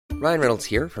Ryan Reynolds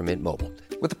here from Mint Mobile.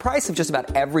 With the price of just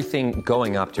about everything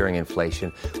going up during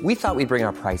inflation, we thought we'd bring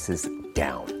our prices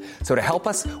down. So to help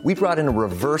us, we brought in a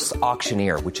reverse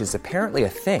auctioneer, which is apparently a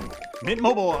thing. Mint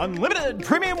Mobile Unlimited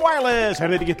Premium Wireless. How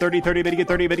to get 30, 30, bit to get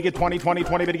 30, bit to get 20, 20,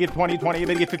 20, bit to get 20, 20,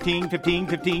 bit to get 15, 15,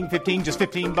 15, 15, just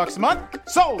 $15 a month?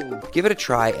 Sold! Give it a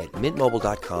try at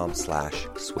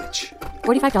mintmobile.com/switch.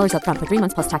 $45 up front for 3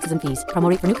 months plus taxes and fees. Promo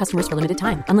rate for new customers for limited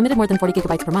time. Unlimited more than 40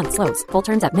 gigabytes per month. Slows full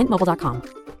terms at mintmobile.com.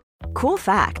 Cool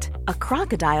fact, a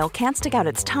crocodile can't stick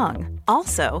out its tongue.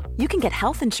 Also, you can get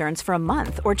health insurance for a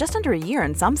month or just under a year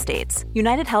in some states.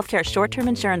 United Healthcare short-term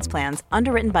insurance plans,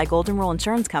 underwritten by Golden Rule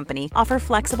Insurance Company, offer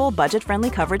flexible, budget-friendly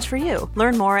coverage for you.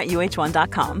 Learn more at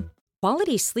uh1.com.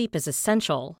 Quality sleep is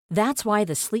essential. That's why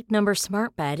the Sleep Number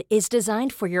Smart Bed is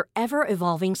designed for your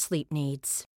ever-evolving sleep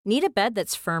needs. Need a bed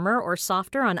that's firmer or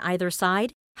softer on either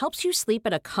side? Helps you sleep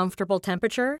at a comfortable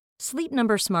temperature? Sleep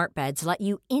Number Smart Beds let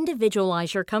you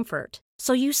individualize your comfort,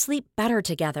 so you sleep better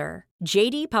together.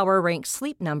 J.D. Power ranks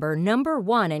Sleep Number number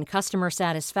 1 in customer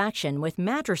satisfaction with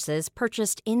mattresses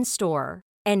purchased in-store.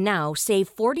 And now, save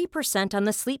 40% on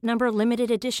the Sleep Number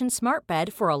Limited Edition Smart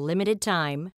Bed for a limited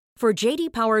time. For J.D.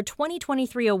 Power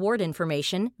 2023 award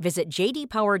information, visit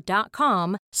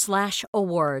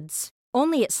jdpower.com/awards.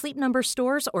 Only at Sleep Number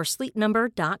stores or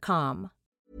sleepnumber.com.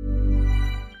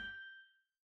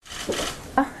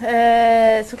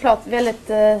 Såklart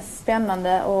väldigt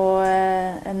spännande och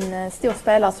en stor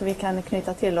spelare som vi kan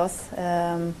knyta till oss.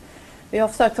 Vi har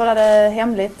försökt hålla det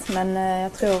hemligt, men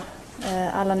jag tror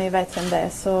alla ni vet vem det är.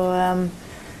 Så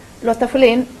Lotta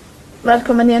Schelin,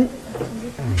 välkommen in.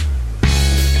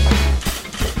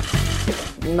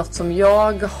 Något som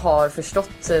jag har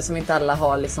förstått, som inte alla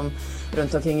har liksom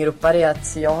runt omkring Europa, är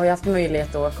att jag har haft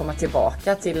möjlighet att komma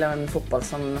tillbaka till en fotboll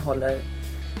som håller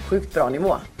sjukt bra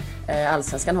nivå.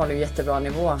 Allsvenskan håller ju jättebra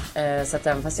nivå, så att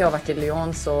även fast jag har varit i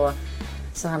Lyon så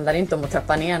handlar det inte om att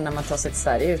trappa ner när man tar sig till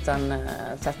Sverige, utan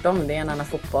tvärtom, det är en annan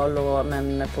fotboll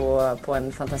men på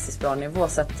en fantastiskt bra nivå.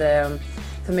 Så att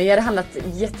för mig har det handlat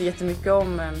jättemycket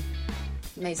om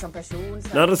mig som person.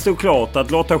 När det stod klart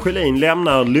att Lotta Schelin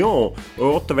lämnar Lyon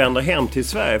och återvänder hem till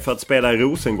Sverige för att spela i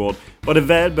Rosengård var det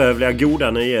välbehövliga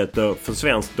goda nyheter för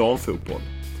svensk damfotboll.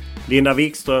 Linda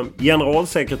Wikström,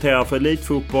 generalsekreterare för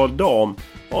Elitfotboll Dam,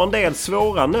 har en del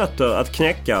svåra nötter att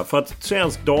knäcka för att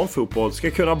svensk damfotboll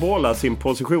ska kunna behålla sin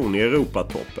position i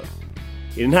Europatoppen.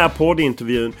 I den här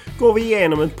poddintervjun går vi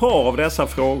igenom ett par av dessa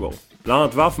frågor. Bland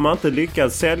annat varför man inte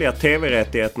lyckats sälja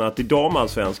tv-rättigheterna till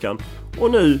damallsvenskan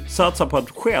och nu satsar på att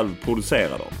själv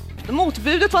producera dem.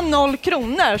 Motbudet var 0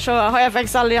 kronor, så har jag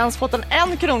faktiskt aldrig ens fått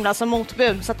en krona som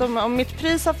motbud. Så att om mitt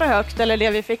pris är för högt, eller det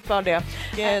vi fick var det.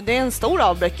 Det är en stor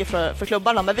avbräck för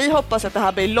klubbarna, men vi hoppas att det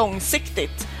här blir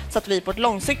långsiktigt. Så att vi på ett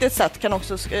långsiktigt sätt kan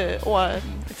också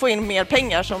få in mer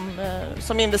pengar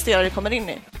som investerare kommer in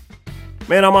i.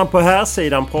 Medan man på här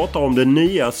sidan pratar om det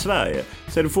nya Sverige,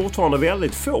 så är det fortfarande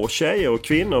väldigt få tjejer och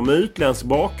kvinnor med utländsk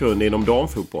bakgrund inom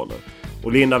damfotbollen.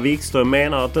 Och Linda Wikström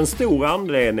menar att en stor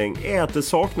anledning är att det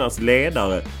saknas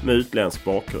ledare med utländsk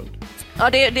bakgrund. Ja,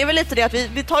 det är väl lite det att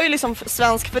vi tar ju liksom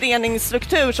svensk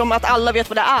föreningsstruktur som att alla vet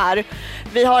vad det är.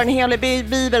 Vi har en hel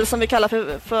bibel som vi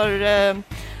kallar för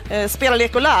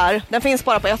spelarlek och lär. Den finns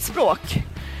bara på ett språk.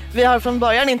 Vi har från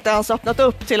början inte ens öppnat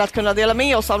upp till att kunna dela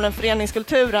med oss av den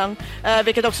föreningskulturen,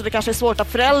 vilket också det kanske är svårt att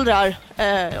föräldrar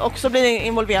också blir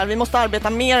involverade. Vi måste arbeta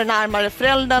mer närmare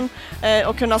föräldern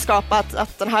och kunna skapa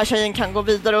att den här tjejen kan gå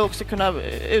vidare och också kunna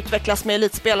utvecklas med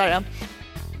elitspelare.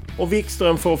 Och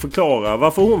Wikström får förklara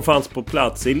varför hon fanns på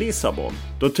plats i Lissabon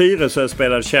då Tyresö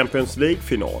spelade Champions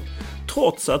League-final.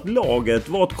 Trots att laget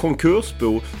var ett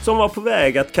konkursbo som var på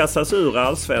väg att kastas ur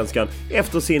allsvenskan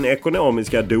efter sin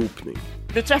ekonomiska dopning.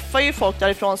 Du träffar ju folk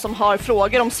därifrån som har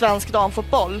frågor om svensk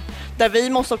damfotboll. Där vi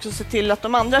måste också se till att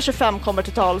de andra 25 kommer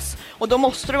till tals. Och då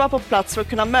måste du vara på plats för att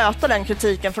kunna möta den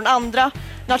kritiken från andra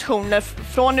nationer.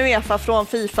 Från UEFA, från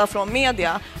FIFA, från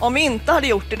media. Om vi inte hade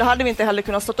gjort det, då hade vi inte heller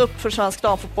kunnat stå upp för svensk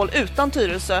damfotboll utan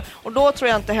Tyresö. Och då tror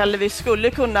jag inte heller vi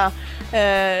skulle kunna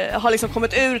ha liksom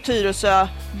kommit ur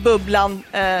Tyresö-bubblan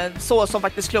så som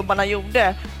faktiskt klubbarna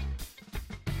gjorde.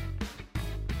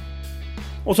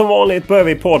 Och som vanligt börjar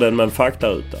vi podden med en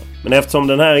faktaruta. Men eftersom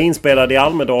den här är inspelad i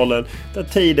Almedalen där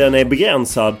tiden är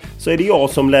begränsad, så är det jag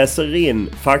som läser in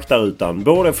faktarutan,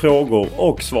 både frågor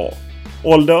och svar.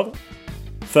 Ålder?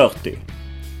 40.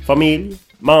 Familj?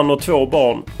 Man och 2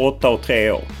 barn, 8 och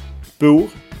 3 år. Bor?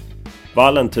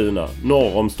 Vallentuna,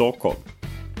 norr om Stockholm.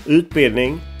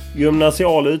 Utbildning?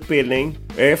 Gymnasial utbildning,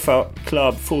 UEFA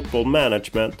Club Football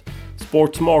Management,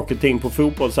 Sports Marketing på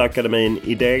Fotbollsakademin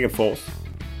i Degerfors.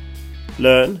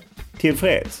 Lön?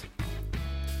 Tillfreds.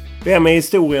 Vem är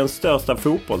historiens största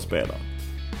fotbollsspelare?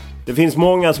 Det finns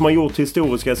många som har gjort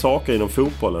historiska saker inom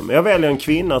fotbollen, men jag väljer en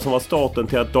kvinna som var starten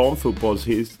till att damfotbolls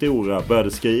historia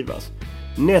började skrivas.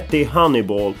 Nettie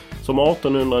Honeyball, som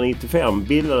 1895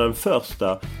 bildade den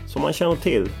första, som man känner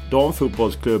till,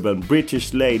 damfotbollsklubben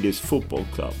British Ladies Football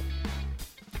Club.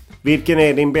 Vilken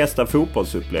är din bästa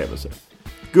fotbollsupplevelse?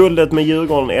 Guldet med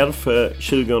Djurgården Elfsjö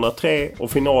 2003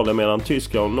 och finalen mellan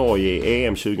Tyskland och Norge i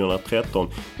EM 2013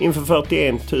 inför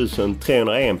 41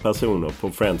 301 personer på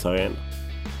Friends Arena.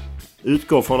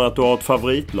 Utgå från att du har ett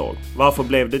favoritlag. Varför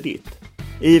blev det ditt?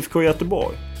 IFK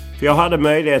Göteborg. För jag hade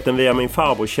möjligheten via min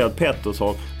farbror Kjell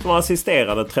Pettersson som var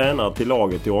assisterande tränare till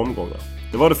laget i omgångar.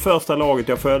 Det var det första laget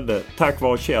jag följde tack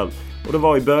vare Kjell, och det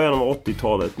var i början av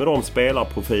 80-talet med de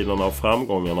spelarprofilerna och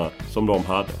framgångarna som de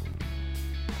hade.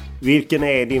 Vilken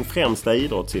är din främsta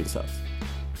idrottsinsats?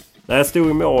 När jag stod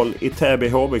i mål i Täby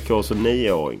HBK som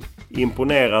 9-åring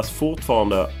imponeras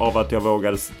fortfarande av att jag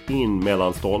vågade in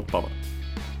mellan stolparna.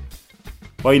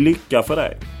 Vad är lycka för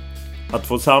dig? Att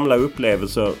få samla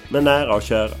upplevelser med nära och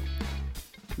kära.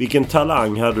 Vilken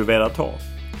talang hade du velat ha?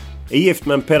 Är gift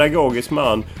med en pedagogisk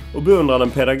man och beundrar den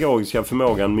pedagogiska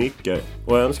förmågan mycket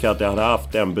och önskar att jag hade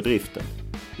haft den bedriften.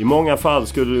 I många fall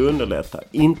skulle du underlätta,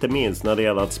 inte minst när det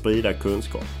gäller att sprida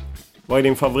kunskap. Vad är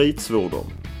din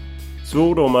favoritsvordom?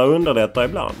 Svordomar underlättar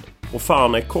ibland, och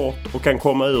fan är kort och kan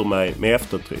komma ur mig med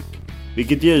eftertryck.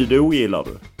 Vilket ljud ogillar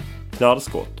du?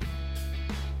 Knallskott.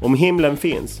 Om himlen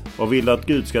finns, vad vill du att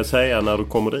Gud ska säga när du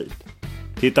kommer dit?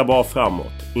 Titta bara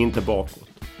framåt, inte bakåt.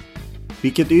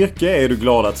 Vilket yrke är du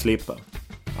glad att slippa?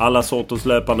 Alla sorters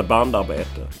löpande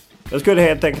bandarbete. Jag skulle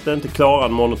helt enkelt inte klara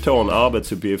en monoton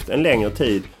arbetsuppgift en längre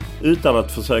tid utan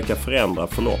att försöka förändra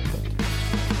förloppet.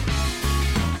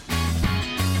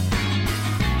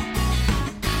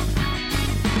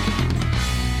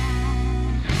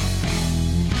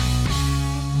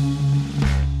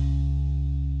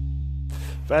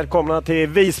 Välkomna till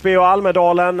Visby och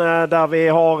Almedalen där vi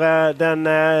har den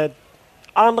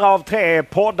andra av 3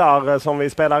 poddar som vi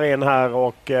spelar in här,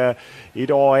 och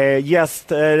idag är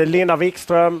gäst Linda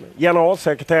Wikström,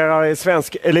 generalsekreterare i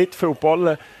Svensk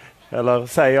Elitfotboll, eller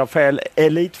säger jag fel,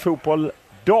 Elitfotboll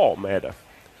dam är det,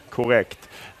 korrekt.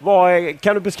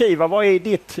 Kan du beskriva, vad är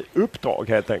ditt uppdrag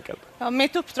helt enkelt? Ja,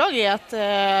 mitt uppdrag är att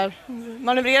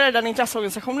manövrera den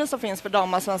intresseorganisationen som finns för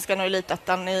damallsvenskan och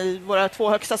elitettan i våra 2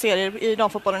 högsta serier i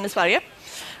damfotbollen i Sverige.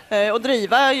 Och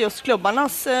driva just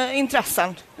klubbarnas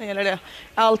intressen. Det gäller det.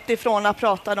 Allt ifrån att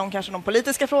prata om kanske de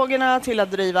politiska frågorna till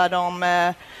att driva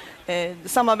de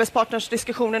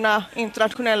samarbetspartnersdiskussionerna,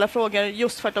 internationella frågor,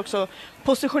 just för att också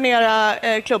positionera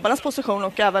klubbarnas position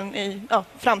och även i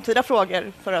framtida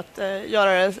frågor för att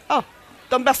göra det,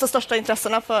 de bästa största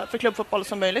intressena för klubbfotboll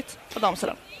som möjligt på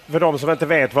damsidan. För de som inte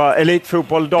vet vad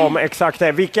Elitfotboll dam exakt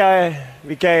är,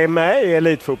 vilka är med i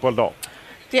Elitfotboll dam?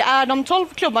 Det är de 12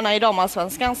 klubbarna i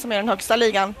damallsvenskan som är den högsta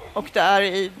ligan, och det är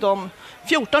i de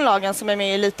 14 lagen som är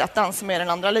med i elitettan som är den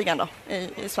andra ligan då,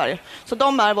 i Sverige. Så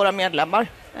de är våra medlemmar.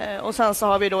 Och sen så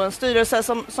har vi då en styrelse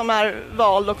som är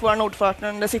vald, och våra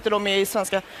ordförande sitter då med i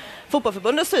Svenska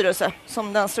fotbollförbundets styrelse,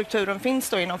 som den strukturen finns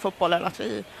då inom fotbollen, att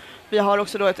vi har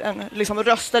också då liksom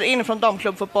röster in från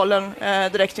damklubbfotbollen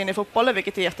direkt in i fotbollen,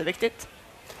 vilket är jätteviktigt.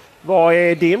 Vad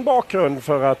är din bakgrund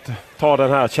för att ta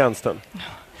den här tjänsten?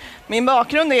 Min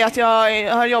bakgrund är att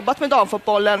jag har jobbat med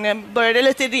damfotbollen. Jag började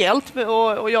lite ideellt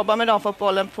och jobba med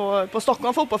damfotbollen på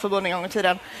Stockholm fotbollförbund en gång i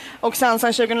tiden. Och sen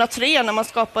 2003 när man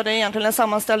skapade egentligen en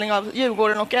sammanställning av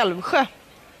Djurgården och Älvsjö,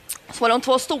 så var de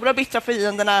 2 stora bittra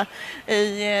fienderna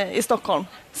i Stockholm.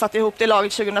 Satt ihop det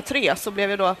laget 2003, så blev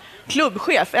jag då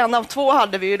klubbchef. En av 2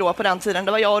 hade vi ju då på den tiden.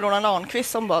 Det var jag och Roland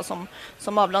Arnqvist som var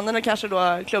som avlandade kanske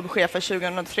då klubbchefer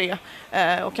 2003.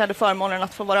 Och hade förmånen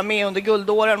att få vara med under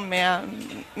guldåren med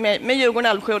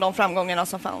Djurgården, Älvsjö och de framgångarna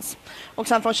som fanns. Och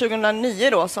sen från 2009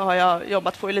 då så har jag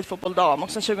jobbat på Elitfotboll dam, och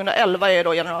sen 2011 är jag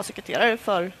då generalsekreterare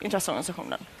för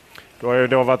intresseorganisationen. Du har ju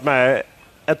då varit med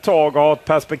ett tag och har ett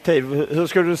perspektiv. Hur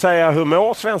skulle du säga, hur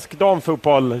mår svensk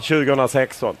damfotboll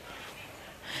 2016?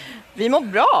 Vi mår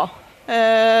bra.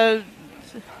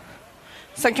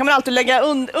 Sen kan man alltid lägga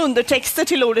undertexter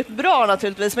till ordet bra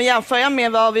naturligtvis, men jämför jag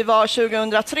med vad vi var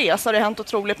 2003 så har det hänt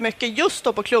otroligt mycket just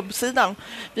då på klubbsidan.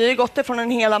 Vi har ju gått ifrån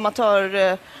en hel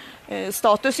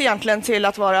amatörstatus egentligen till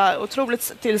att vara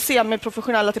otroligt till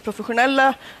semiprofessionella till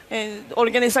professionella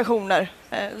organisationer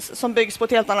som byggs på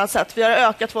ett helt annat sätt. Vi har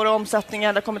ökat våra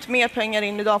omsättningar, det har kommit mer pengar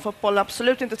in i damfotbollen,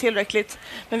 absolut inte tillräckligt,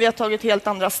 men vi har tagit helt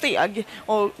andra steg.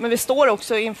 Men vi står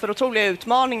också inför otroliga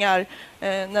utmaningar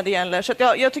när det gäller. Så att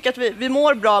jag tycker att vi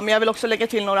mår bra, men jag vill också lägga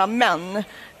till några men.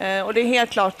 Och det är helt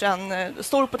klart en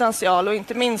stor potential, och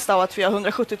inte minst av att vi har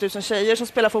 170 000 tjejer som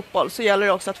spelar fotboll, så gäller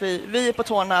det också att vi är på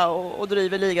tårna och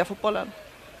driver ligafotbollen.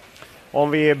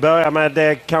 Om vi börjar med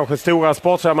det kanske stora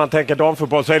sportsliga, man tänker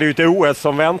damfotboll, så är det ju ett OS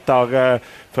som väntar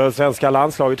för svenska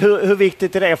landslaget. Hur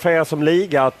viktigt är det för er som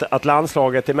liga att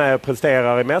landslaget är med och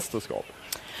presterar i mästerskap?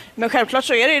 Men självklart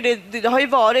så är det har ju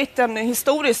varit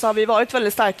historiskt har vi varit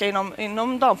väldigt starka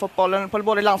inom damfotbollen på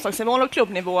både landslagsnivå och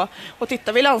klubbnivå. Och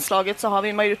tittar vi i landslaget så har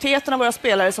vi majoriteten av våra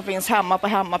spelare som finns hemma på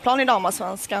hemmaplan i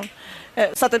damallsvenskan.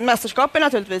 Så att ett mästerskap är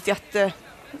naturligtvis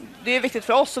det är viktigt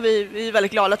för oss, och vi är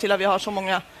väldigt glada till att vi har så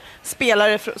många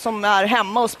spelare som är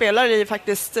hemma och spelar i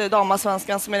faktiskt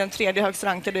damallsvenskan, som är den 3:e högst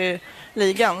rankade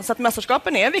ligan. Så att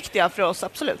mästerskapen är viktiga för oss,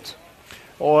 absolut.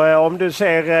 Och om du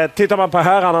tittar man på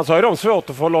herrarna så är de svårt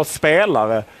att få loss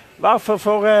spelare.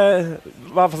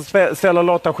 Varför ställer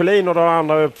Lotta Schelin och de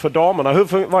andra upp för damerna?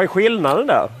 Vad är skillnaden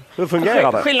där? Hur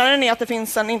fungerar det? Skillnaden är att det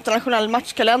finns en internationell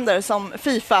matchkalender som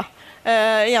FIFA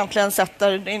egentligen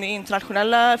sätter den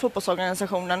internationella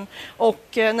fotbollsorganisationen. Och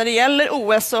när det gäller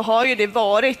OS så har ju det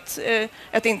varit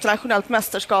ett internationellt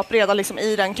mästerskap redan liksom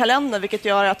i den kalendern, vilket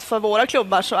gör att för våra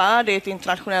klubbar så är det ett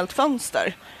internationellt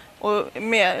fönster.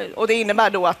 Och det innebär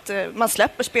då att man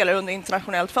släpper spelare under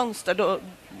internationellt fönster.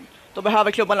 Då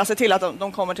behöver klubbarna se till att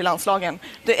de kommer till landslagen.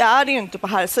 Det är det ju inte på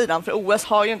här sidan, för OS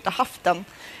har ju inte haft den.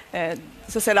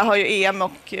 Så har ju EM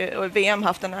och VM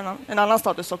haft en annan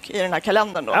status och i den här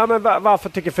kalendern då. Ja, men varför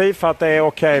tycker FIFA att det är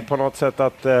okej på något sätt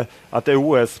att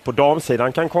OS på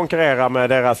damsidan kan konkurrera med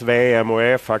deras VM, och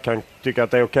UEFA kan tycka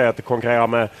att det är okej att det konkurrerar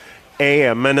med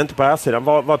EM, men inte på här sidan?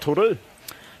 Vad tror du?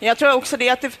 Jag tror också det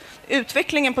att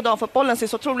utvecklingen på damfotbollen ser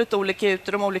så otroligt olika ut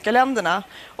i de olika länderna.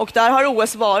 Och där har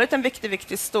OS varit en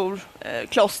viktig stor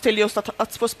kloss till just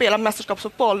att få spela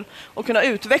mästerskapsfotboll och kunna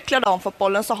utveckla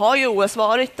damfotbollen. Så har ju OS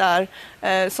varit där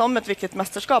som ett viktigt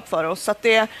mästerskap för oss. Så att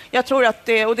jag tror att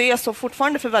det är så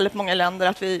fortfarande för väldigt många länder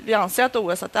att vi anser att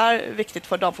OS är viktigt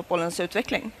för damfotbollens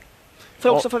utveckling. För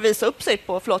också få visa upp sig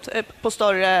på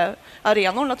större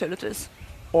arenor naturligtvis.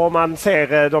 Om man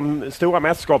ser de stora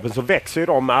mästerskapen så växer ju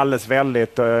de alldeles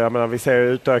väldigt. Jag menar, vi ser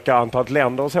utöka antalet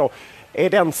länder och så. Är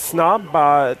den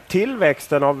snabba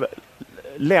tillväxten av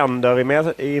länder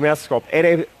i mästerskap, är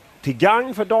det till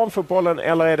gagn för damfotbollen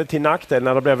eller är det till nackdel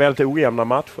när det blir väldigt ojämna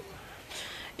matcher?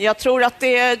 Jag tror att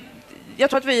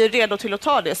vi är redo till att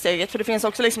ta det steget, för det finns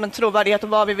också liksom en trovärdighet om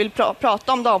vad vi vill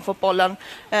prata om damfotbollen.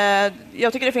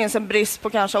 Jag tycker det finns en brist på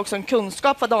kanske också en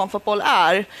kunskap vad damfotboll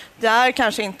är. Det är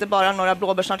kanske inte bara några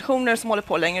blåbärsnationer som håller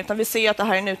på längre, utan vi ser att det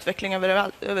här är en utveckling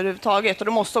överhuvudtaget, och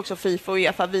då måste också FIFA och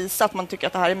UEFA visa att man tycker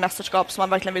att det här är mästerskap som man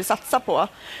verkligen vill satsa på.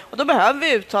 Och då behöver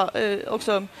vi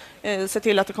också se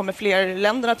till att det kommer fler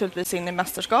länder naturligtvis in i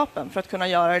mästerskapen för att kunna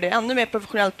göra det ännu mer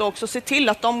professionellt, och också se till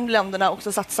att de länderna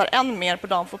också satsar än mer på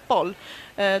damfotboll.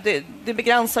 Det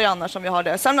begränsar ju annars om vi har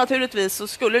det. Sen naturligtvis så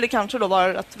skulle det kanske då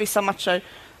vara att vissa matcher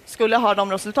skulle ha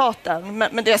de resultaten,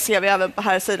 men det ser vi även på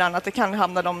här sidan att det kan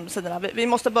hamna de sidorna. Vi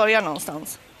måste börja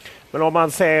någonstans. Men om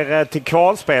man ser till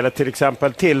kvalspelet till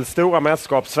exempel till stora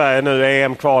mästerskap, Sverige nu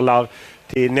EM-kvalar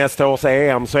till nästa års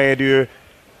EM, så är det ju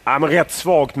rätt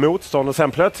svagt motstånd, och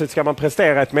sen plötsligt ska man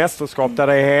prestera ett mästerskap där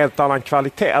det är helt annan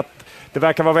kvalitet. Det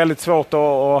verkar vara väldigt svårt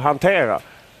att hantera.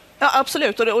 Ja,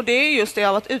 absolut, och det är just det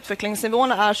av att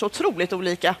utvecklingsnivåerna är så otroligt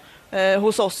olika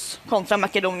hos oss kontra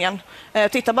Makedonien.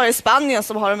 Titta bara i Spanien,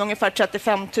 som har de ungefär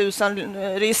 35 000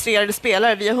 registrerade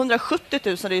spelare. Vi har 170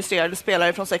 000 registrerade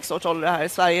spelare från 6 års ålder här i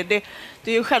Sverige. Det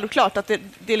är ju självklart att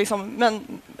det liksom, men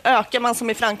ökar man som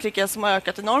i Frankrike som har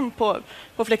ökat enormt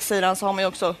på flexsidan, så har man ju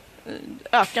också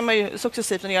ökar man ju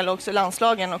successivt när det gäller också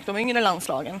landslagen och de yngre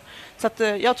landslagen. Så att,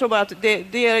 jag tror bara att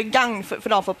det är gagn för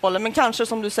damfotbollen, men kanske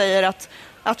som du säger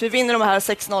att vi vinner de här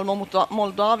 6-0 mot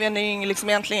Moldavien är ju liksom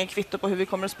egentligen kvitto på hur vi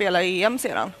kommer att spela i EM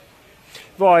sedan.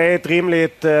 Vad är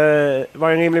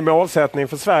en rimlig målsättning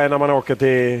för Sverige när man åker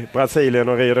till Brasilien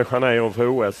och Rio de Janeiro för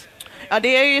OS? Ja,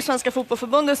 det är ju Svenska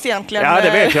fotbollförbundets egentligen. Ja, det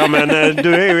vet jag, men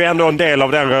du är ju ändå en del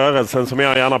av den rörelsen som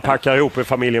jag gärna packar ihop i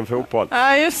familjen fotboll.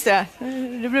 Ja, just det.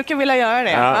 Du brukar vilja göra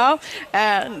det. Ja.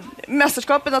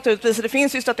 Mästerskapet naturligtvis, det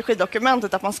finns ju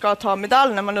strategidokumentet att man ska ta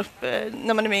medalj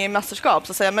när man är med i mästerskap,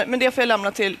 så att säga. Men det får jag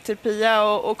lämna till Pia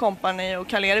och kompani och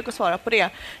Karl-Erik och svara på det.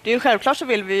 Det är ju självklart, så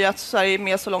vill vi ju att Sverige är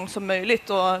med så långt som möjligt,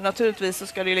 och naturligtvis så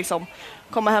ska det liksom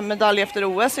komma hem medalj efter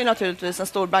OS är naturligtvis en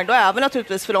stor bragd, och även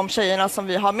naturligtvis för de tjejerna som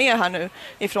vi har med här nu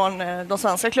ifrån de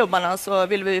svenska klubbarna, så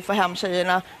vill vi få hem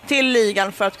tjejerna till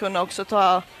ligan för att kunna också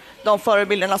ta de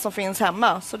förebilderna som finns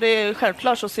hemma. Så det är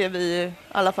självklart, så ser vi i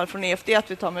alla fall från EFD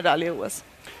att vi tar medalj i OS.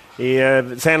 I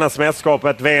senaste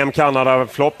mästerskapet VM Kanada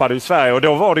floppade i Sverige, och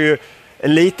då var det ju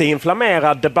en lite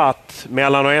inflammerad debatt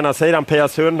mellan å ena sidan Pia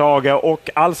Sundhage och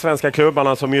allsvenska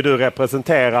klubbarna som ju du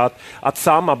representerat, att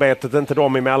samarbetet inte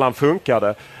dem emellan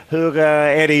funkade. Hur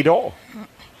är det idag?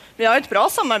 Vi har ett bra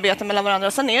samarbete mellan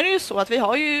varandra. Sen är det ju så att vi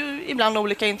har ju ibland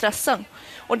olika intressen.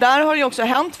 Och där har det också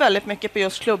hänt väldigt mycket på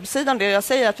just klubbsidan. Det jag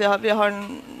säger att vi har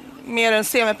mer än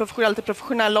semiprofessionella till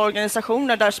professionella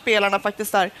organisationer där spelarna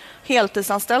faktiskt är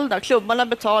heltidsanställda. Klubbarna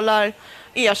betalar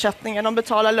ersättningen, de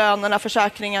betalar lönerna,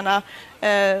 försäkringarna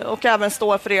och även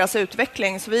står för deras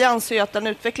utveckling. Så vi anser ju att den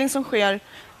utveckling som sker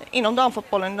inom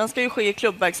damfotbollen, den ska ju ske i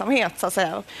klubbverksamhet så att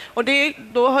säga. Och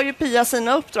då har ju Pia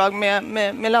sina uppdrag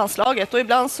med landslaget och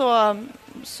ibland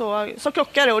så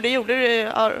krockar det och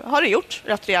har det gjort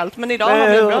rätt rejält. Men idag har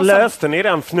vi en bra löste ni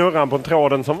den fnurran på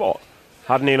tråden som var?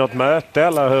 Hade ni något möte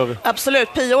eller hur?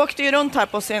 Absolut. Pia åkte ju runt här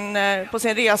på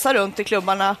sin resa runt i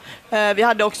klubbarna. Vi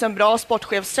hade också en bra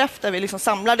sportchefsträff där vi liksom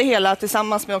samlade hela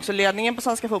tillsammans med också ledningen på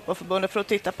Svenska fotbollförbundet för att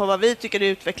titta på vad vi tycker är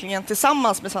utvecklingen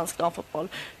tillsammans med svensk damfotboll.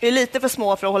 Vi är lite för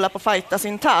små för att hålla på och fightas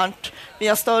internt. Vi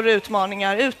har större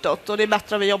utmaningar utåt och det är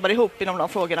bättre att vi jobbar ihop inom de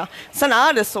frågorna. Sen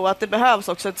är det så att det behövs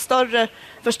också ett större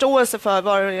förståelse för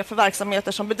vad det är för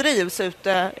verksamheter som bedrivs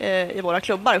ute i våra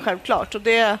klubbar, självklart. Och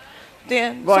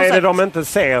vad är det de inte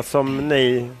ser som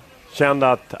ni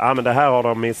kände att men det här har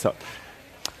de missat?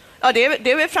 Ja,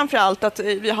 det är framförallt att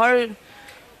vi har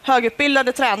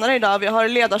högutbildade tränare idag, vi har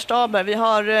ledarstaber, vi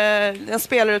har en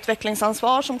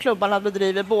spelarutvecklingsansvar som klubbarna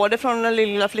bedriver både från den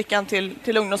lilla flickan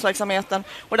till ungdomsverksamheten.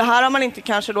 Och det här har man inte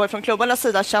kanske då från klubbarnas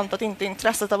sida känt att inte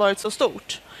intresset har varit så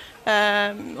stort.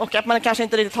 Och att man kanske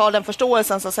inte riktigt har den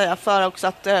förståelsen så att säga för också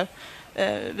att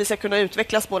vi ska kunna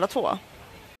utvecklas båda två.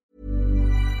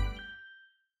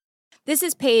 This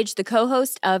is Paige, the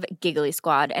co-host of Giggly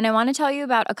Squad, and I want to tell you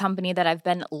about a company that I've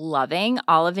been loving,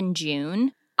 Olive &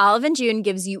 June. Olive & June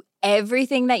gives you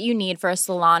everything that you need for a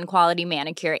salon-quality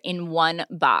manicure in one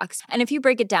box. And if you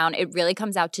break it down, it really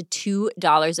comes out to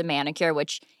 $2 a manicure,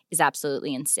 which is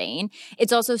absolutely insane.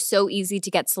 It's also so easy to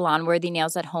get salon-worthy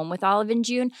nails at home with Olive &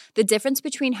 June. The difference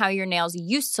between how your nails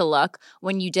used to look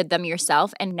when you did them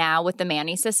yourself and now with the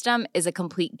Mani system is a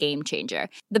complete game changer.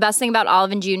 The best thing about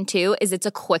Olive & June too is it's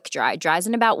a quick dry. Dries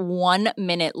in about 1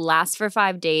 minute, lasts for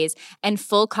 5 days, and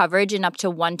full coverage in up to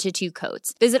 1 to 2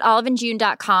 coats. Visit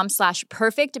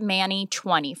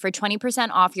oliveandjune.com/perfectmani20 for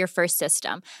 20% off your first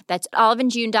system. That's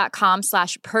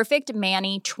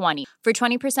oliveandjune.com/perfectmani20 for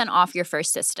 20% off your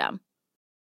first system.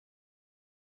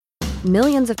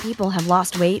 Millions of people have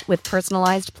lost weight with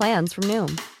personalized plans from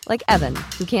Noom. Like Evan,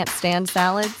 who can't stand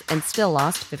salads and still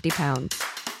lost 50 pounds.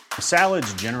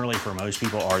 Salads generally for most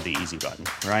people are the easy button,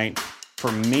 right?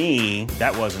 For me,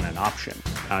 that wasn't an option.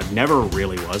 I never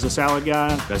really was a salad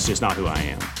guy. That's just not who I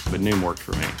am. But Noom worked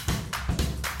for me.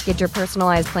 Get your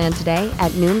personalized plan today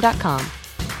at Noom.com.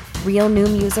 Real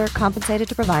Noom user compensated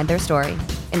to provide their story.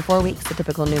 In 4 weeks, the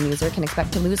typical Noom user can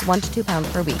expect to lose 1 to 2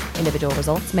 pounds per week. Individual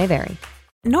results may vary.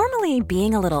 Normally,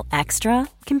 being a little extra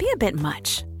can be a bit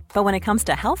much. But when it comes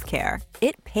to healthcare,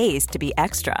 it pays to be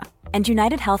extra. And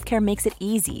United Healthcare makes it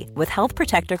easy with Health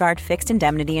Protector Guard fixed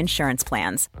indemnity insurance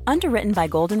plans. Underwritten by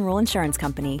Golden Rule Insurance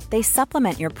Company, they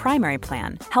supplement your primary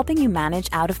plan, helping you manage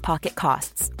out-of-pocket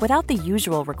costs without the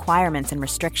usual requirements and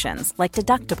restrictions like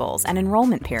deductibles and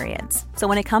enrollment periods. So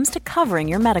when it comes to covering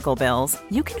your medical bills,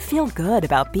 you can feel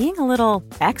good about being a little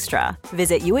extra.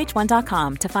 Visit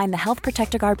uh1.com to find the Health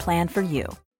Protector Guard plan for you.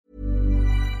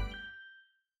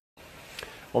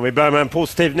 Om vi börjar med en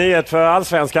positiv nyhet för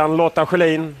Allsvenskan. Lotta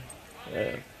Schelin,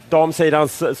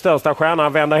 damsidans största stjärna,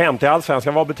 vänder hem till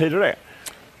Allsvenskan. Vad betyder det?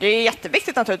 Det är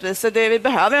jätteviktigt naturligtvis. Vi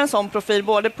behöver en sån profil.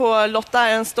 Lotta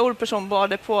är en stor person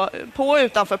både på och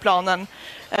utanför planen.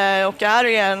 Och är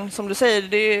en, som du säger,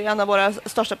 det är en av våra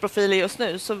största profiler just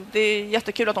nu. Så det är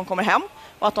jättekul att de kommer hem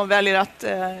och att de väljer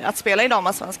att spela i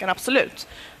damallsvenskan, absolut.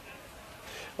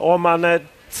 Om man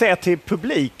ser till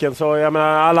publiken så, jag menar,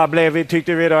 alla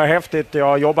tyckte vi det var häftigt.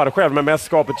 Jag jobbade själv med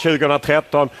mästerskapet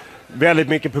 2013. Väldigt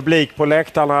mycket publik på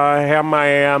läktarna,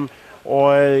 hemma-EM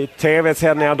och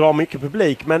tv-sändningar drar mycket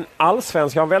publik. Men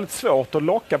Allsvenskan har väldigt svårt att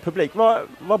locka publik.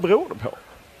 Vad beror det på?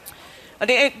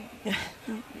 Ja,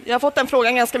 jag har fått den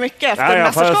frågan ganska mycket efter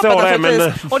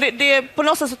mästerskapet. Och på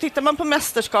något sätt så tittar man på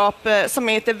mästerskap som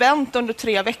är ett event under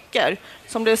 3 veckor.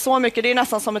 Som det är så mycket, det är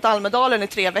nästan som ett Almedalen i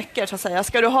 3 veckor så att säga.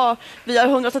 Vi har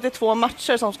 132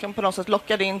 matcher som ska på något sätt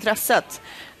locka det intresset.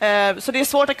 Så det är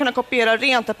svårt att kunna kopiera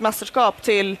rent ett mästerskap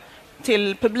till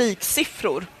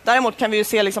publiksiffror. Däremot kan vi ju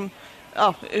se liksom,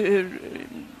 hur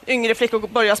yngre flickor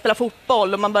börjar spela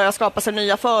fotboll och man börjar skapa sig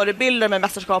nya förebilder med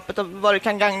mästerskapet och vad det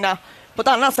kan gagna på ett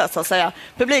annat sätt så att säga.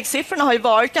 Publiksiffrorna har ju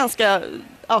varit ganska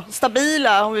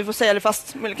stabila, om vi får säga det,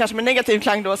 fast kanske med negativ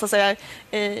klang då så att säga,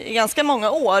 i ganska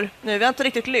många år. Nu vi har inte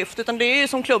riktigt lyft, utan det är ju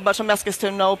som klubbar som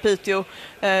Eskilstuna och Piteå,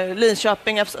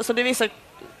 Linköping, så det är vissa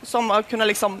som har kunnat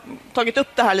liksom tagit upp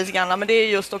det här lite grann, men det är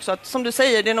just också att, som du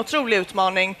säger, det är en otrolig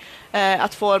utmaning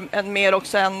att få en mer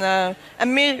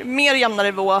jämnare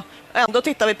nivå. Ändå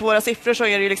tittar vi på våra siffror så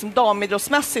är det ju liksom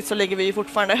damidrottsmässigt så ligger vi ju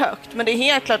fortfarande högt. Men det är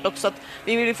helt klart också att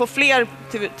vi vill få fler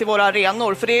till våra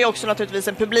arenor, för det är också naturligtvis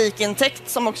en publikintäkt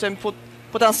som också är en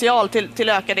potential till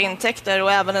ökade intäkter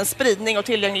och även en spridning och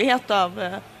tillgänglighet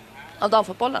av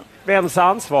damfotbollen. Vems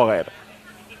ansvar är det?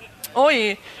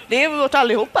 Oj, det är vårt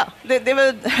allihopa. Det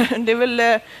är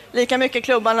väl lika mycket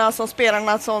klubbarna som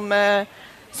spelarna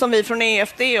som vi från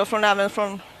EFD och även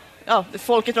från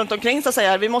folket runt omkring, så att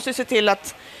säga. Vi måste ju se till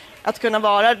att kunna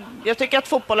vara... Jag tycker att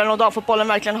fotbollen och damfotbollen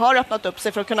verkligen har öppnat upp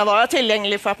sig för att kunna vara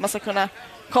tillgänglig, för att man ska kunna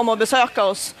komma och besöka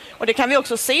oss. Och det kan vi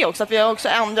också se också, att vi har också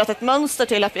ändrat ett mönster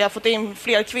till att vi har fått in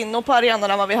fler kvinnor på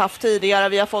arenan än vad vi haft tidigare.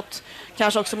 Vi har fått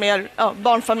kanske också mer...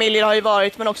 barnfamiljer har ju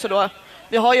varit, men också då...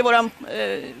 Vi har ju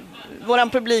våran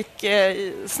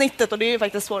publiksnittet och det är ju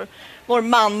faktiskt vår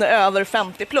man över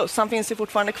 50 plus. Han finns ju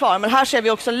fortfarande kvar. Men här ser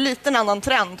vi också en liten annan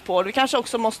trend på. Vi kanske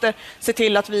också måste se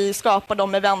till att vi skapar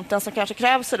de eventen som kanske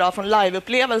krävs idag från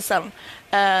liveupplevelsen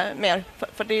mer.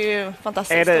 För det är ju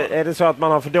fantastiskt. Är det så att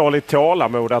man har för dåligt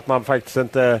tålamod, att man faktiskt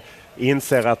inte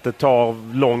inser att det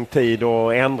tar lång tid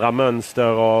att ändra mönster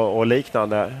och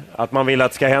liknande? Att man vill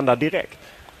att det ska hända direkt?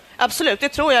 Absolut, det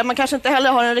tror jag. Man kanske inte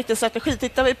heller har en riktig strategi.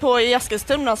 Tittar vi på i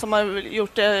Eskilstuna som har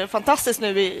gjort det fantastiskt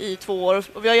nu i 2 år.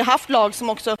 Och vi har ju haft lag som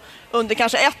också under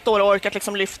kanske 1 år orkat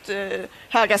liksom lyft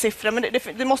höga siffror. Men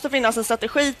det måste finnas en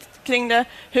strategi kring det.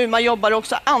 Hur man jobbar och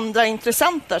också andra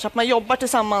intressenter. Så att man jobbar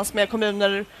tillsammans med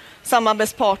kommuner,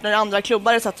 samarbetspartner, andra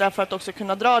klubbar etc. för att också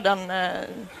kunna dra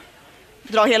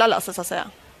hela lasset, så att säga.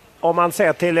 Om man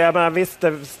ser till, visst,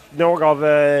 några av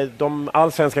de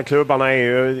allsvenska klubbarna är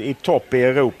ju i topp i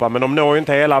Europa, men de når ju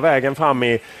inte hela vägen fram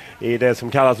i det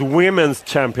som kallas Women's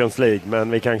Champions League,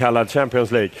 men vi kan kalla det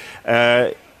Champions League.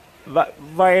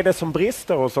 Vad är det som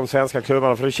brister hos de svenska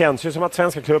klubbarna? För det känns ju som att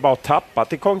svenska klubbar har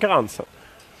tappat i konkurrensen.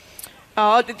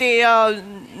 Ja,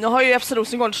 nu har ju FC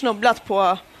Rosengård snubblat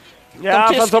på...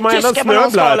 Ja, fast de har ändå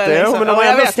snubblat. Liksom.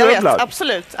 Jag vet.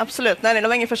 Absolut. Nej, det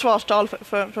var ingen försvarstal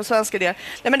för svenska del.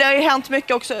 Nej, men det har ju hänt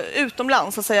mycket också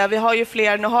utomlands, så att säga. Vi har ju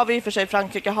fler, nu har vi i för sig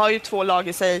Frankrike, har ju 2 lag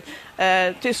i sig.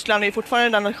 Tyskland är ju fortfarande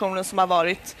den nationen som har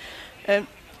varit. Det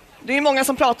är ju många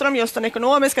som pratar om just den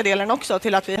ekonomiska delen också,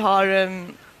 till att vi har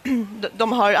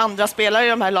de har andra spelare i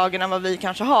de här lagen än vad vi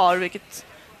kanske har, vilket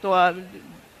då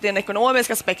det är en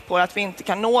ekonomisk aspekt på att vi inte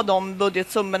kan nå de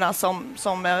budgetsummorna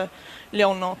som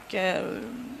Lyon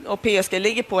och PSG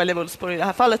ligger på, eller Wolfsburg i det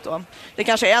här fallet då. Det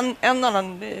kanske är en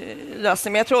annan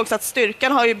lösning, men jag tror också att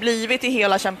styrkan har ju blivit i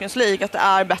hela Champions League att det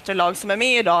är bättre lag som är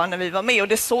med idag än när vi var med, och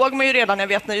det såg man ju redan, jag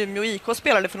vet när Umeå IK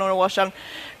spelade för några år sedan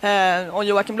och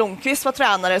Joakim Blomqvist var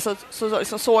tränare,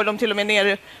 så såg de till och med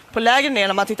ner på lägre ner.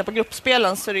 När man tittar på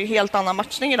gruppspelen så är det ju helt annan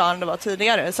matchning idag än det var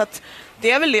tidigare, så att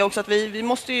det är väl det också, att vi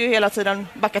måste ju hela tiden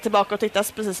backa tillbaka och titta,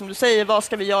 precis som du säger, vad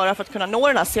ska vi göra för att kunna nå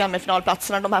den här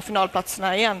semifinalplatserna, de här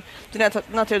finalplatserna igen. Det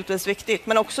är naturligtvis viktigt,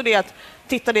 men också det att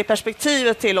titta det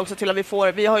perspektivet till också, till att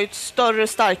vi har ju ett större,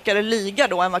 starkare liga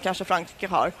då än vad kanske Frankrike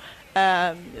har.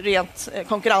 Rent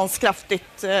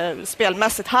konkurrenskraftigt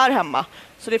spelmässigt här hemma.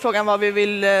 Så det är frågan vad vi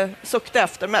vill sukta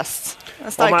efter mest.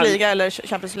 En stark liga eller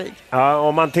Champions League. Ja,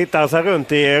 om man tittar sig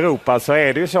runt i Europa så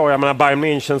är det ju så. Jag menar, Bayern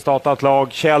München startar ett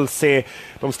lag, Chelsea,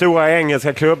 de stora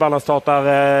engelska klubbarna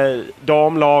startar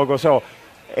damlag och så.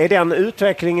 Är den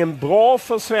utvecklingen bra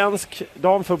för svensk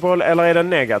damfotboll eller är den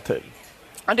negativ?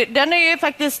 Ja, den är ju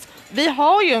faktiskt... Vi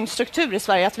har ju en struktur i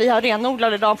Sverige att vi har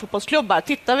renodlade damfotbollsklubbar.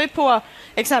 Tittar vi på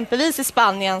exempelvis i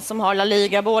Spanien som har La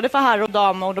Liga både för herr och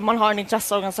dam, och man har en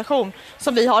intresseorganisation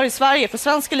som vi har i Sverige för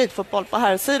svensk elitfotboll på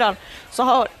herrsidan,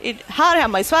 så här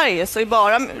hemma i Sverige så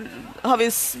har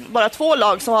vi bara 2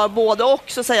 lag som har både och,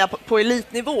 så att säga, på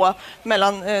elitnivå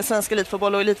mellan svensk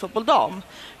elitfotboll och elitfotboll dam.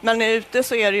 Men ute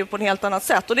så är det ju på ett helt annat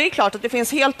sätt. Och det är klart att det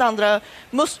finns helt andra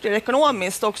muskler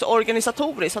ekonomiskt och också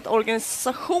organisatoriskt. Att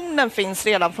organisationen finns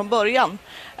redan från början.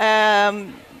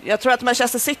 Jag tror att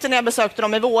Manchester City, när jag besökte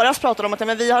dem i våras, pratade om att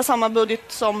men vi har samma budget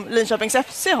som Linköpings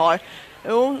FC har.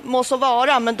 Jo, må så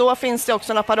vara, men då finns det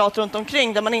också en apparat runt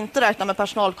omkring där man inte räknar med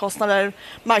personalkostnader,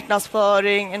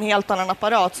 marknadsföring, en helt annan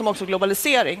apparat som också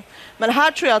globalisering. Men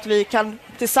här tror jag att vi kan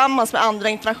tillsammans med andra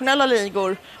internationella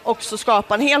ligor också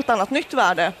skapa en helt annat nytt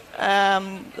värde.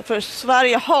 För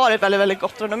Sverige har ett väldigt, väldigt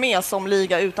gott renommé som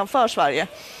liga utanför Sverige.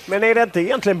 Men är det inte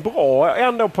egentligen bra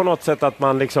ändå på något sätt att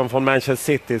man liksom från Manchester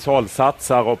Citys håll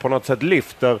satsar och på något sätt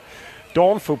lyfter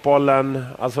damfotbollen,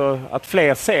 alltså att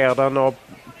fler ser den? Och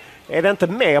Är det inte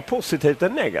mer positivt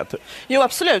än negativt? Jo,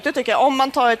 absolut. Det tycker jag. Om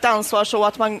man tar ett ansvar så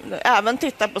att man även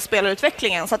tittar på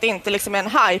spelarutvecklingen så att det inte liksom är en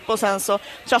hype och sen så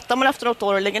tröttar man efter något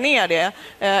år och lägger ner det.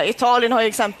 Italien har ju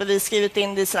exempelvis skrivit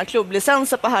in i sina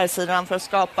klubblicenser på här sidan för att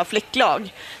skapa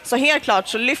flicklag. Så helt klart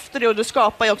så lyfter det och du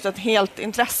skapar ju också ett helt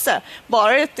intresse.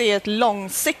 Bara det är ett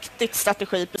långsiktigt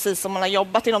strategi, precis som man har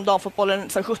jobbat inom damfotbollen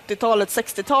sedan 70-talet,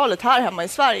 60-talet här hemma i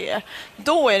Sverige.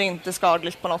 Då är det inte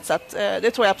skadligt på något sätt.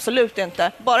 Det tror jag absolut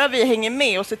inte. Bara vi hänger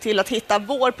med och ser till att hitta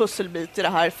vår pusselbit i det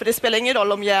här. För det spelar ingen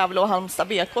roll om Gävle och Halmstad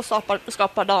BK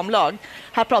skapar damlag.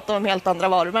 Här pratar vi om helt andra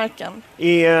varumärken.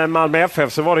 I Malmö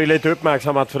FF så var det ju lite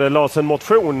uppmärksammat för det lades en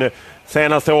motion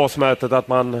senaste årsmötet att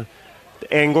man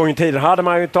en gång i tiden hade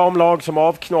man ju ett damlag som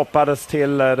avknoppades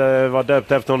till, det var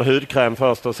döpt efter en hudkräm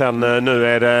först och sen nu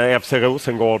är det FC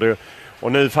Rosengård.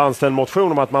 Och nu fanns det en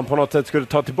motion om att man på något sätt skulle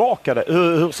ta tillbaka det.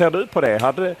 Hur ser du ut på det?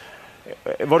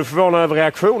 Var du förvånad över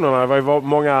reaktionerna? Det var ju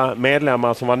många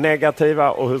medlemmar som var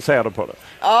negativa och hur ser du på det?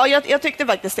 Ja, jag tyckte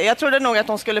faktiskt det. Jag trodde nog att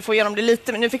de skulle få igenom det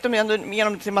lite, men nu fick de ändå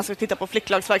igenom det till man ska titta på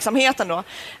flicklagsverksamheten då.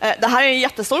 Det här är en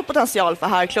jättestor potential för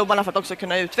här klubbarna för att också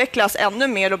kunna utvecklas ännu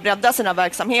mer och bredda sina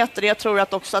verksamheter. Jag tror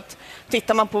att också att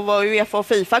tittar man på vad UEFA och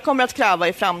FIFA kommer att kräva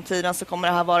i framtiden så kommer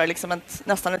det här vara liksom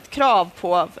nästan ett krav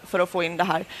på för att få in det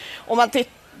här.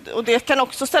 Och det kan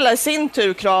också ställa i sin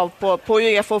tur krav på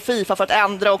UEFA och FIFA för att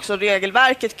ändra också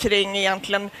regelverket kring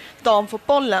egentligen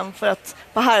damfotbollen. För att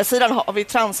på här sidan har vi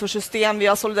transfersystem, vi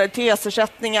har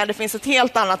solidaritetsersättningar. Det finns ett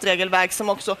helt annat regelverk som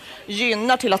också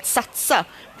gynnar till att satsa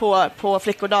på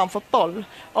flick- och damfotboll.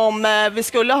 Om vi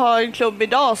skulle ha en klubb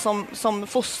idag som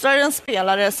fostrar en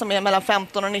spelare som är mellan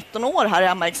 15 och 19 år här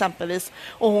hemma exempelvis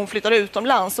och hon flyttar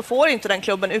utomlands så får inte den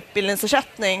klubben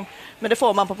utbildningsersättning, men det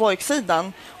får man på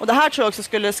pojksidan. Och det här tror jag också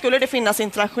skulle det finnas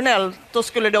internationellt, då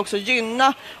skulle det också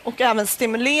gynna och även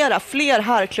stimulera fler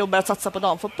herrklubbar att satsa på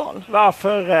damfotboll.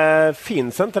 Varför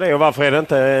finns inte det och varför är det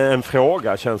inte en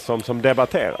fråga känns som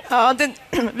debatteras? Ja,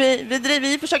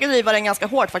 vi försöker driva den ganska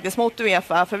hårt faktiskt mot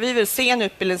UEFA för vi vill se en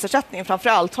utbildningsersättning.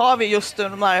 Framförallt har vi just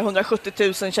de här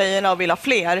 170 000 tjejerna och vill ha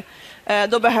fler.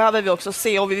 Då behöver vi också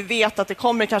se och vi vet att det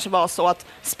kommer kanske vara så att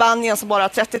Spanien som bara har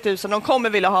 30 000, de kommer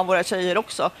vilja ha våra tjejer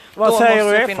också. Vad säger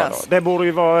UEFA då? Det borde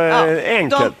ju vara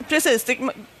enkelt. Precis,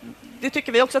 det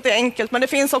tycker vi också att det är enkelt, men det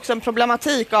finns också en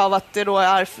problematik av att det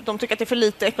då de tycker att det är för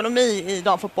lite ekonomi i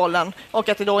damfotbollen och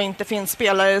att det då inte finns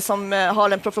spelare som har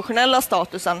den professionella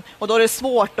statusen och då är det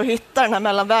svårt att hitta den här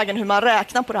mellanvägen hur man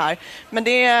räknar på det här. Men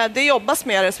det jobbas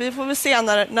med det så vi får väl se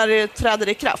när det träder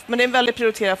i kraft. Men det är en väldigt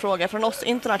prioriterad fråga från oss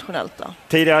internationellt då.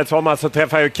 Tidigare i sommar så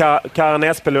träffade jag Karin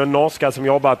Espelund, norska som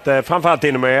jobbat framförallt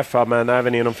inom UEFA men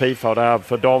även inom FIFA och det här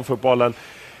för damfotbollen.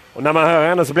 Och när man hör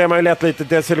henne så blir man ju lätt lite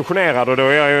desillusionerad och då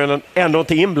är jag ju ändå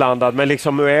inte inblandad med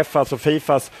liksom UEFAs och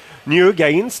FIFAs njugga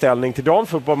inställning till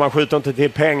damfotboll. Man skjuter inte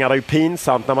till pengar, det är ju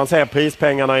pinsamt när man ser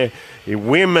prispengarna i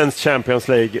Women's Champions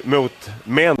League mot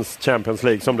Men's Champions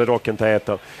League som det dock inte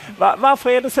heter. Varför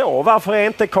är det så? Varför är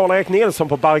inte Karl-Erik Nilsson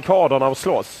på barrikaderna och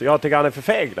slåss? Jag tycker han är för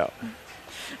feg där.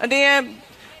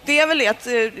 Det är väl det att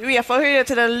UEFA har ju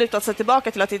till lutat sig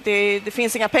tillbaka till att det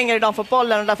finns inga pengar i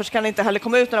damfotbollen och därför kan det inte heller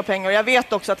komma ut några pengar. Jag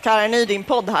vet också att Karin i din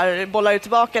podd här bollar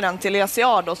tillbaka den till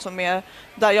ECA då, som är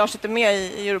där jag sitter med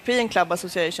i European Club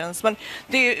Associations. Men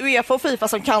det är UEFA och FIFA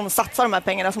som kan satsa de här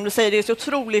pengarna. Som du säger, det är så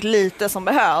otroligt lite som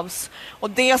behövs. Och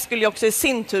det skulle ju också i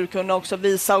sin tur kunna också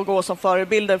visa och gå som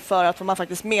förebilder för att man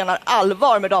faktiskt menar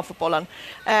allvar med damfotbollen.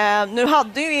 Nu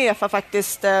hade ju UEFA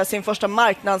faktiskt sin första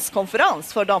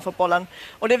marknadskonferens för damfotbollen.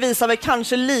 Och det visar väl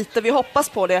kanske lite, vi hoppas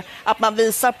på det, att man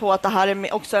visar på att det här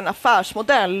är också en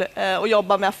affärsmodell och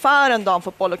jobba med affären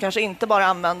damfotboll och kanske inte bara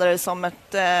använda det som ett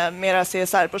mera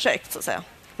CSR-projekt så att säga.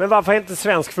 Men varför är inte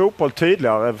svensk fotboll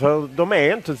tydligare? För de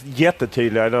är inte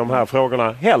jättetydliga i de här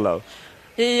frågorna heller.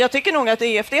 Jag tycker nog att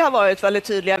EFD har varit väldigt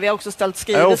tydliga. Vi har också ställt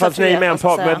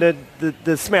skrivelser. Men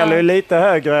det smäller ju lite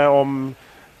högre om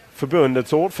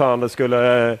förbundets ordförande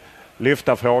skulle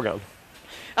lyfta frågan.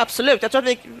 Absolut, jag tror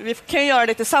att vi kan göra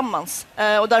det tillsammans.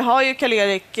 Och där har ju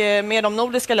Karl-Erik med de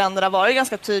nordiska länderna varit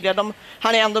ganska tydliga.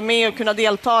 Han är ändå med och kunna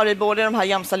delta i både de här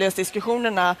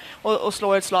jämställdhetsdiskussionerna och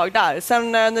slå ett slag där.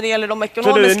 Sen när det gäller de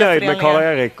ekonomiska föreningarna... Så du är nöjd med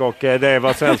Karl-Erik och det är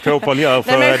vad svensk fotboll gör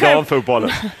för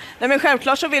damfotbollen? Nej, men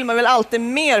självklart så vill man väl alltid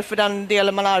mer för den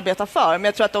delen man arbetar för. Men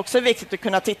jag tror att det också är viktigt att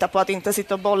kunna titta på att inte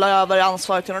sitta och bolla över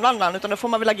ansvaret till någon annan. Utan då får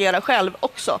man väl agera själv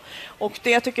också. Och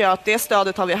det tycker jag att det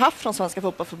stödet har vi haft från Svenska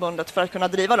fotbollförbundet för att kunna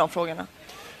driva de frågorna.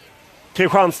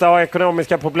 Kristianstad har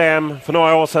ekonomiska problem. För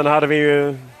några år sedan hade vi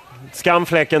ju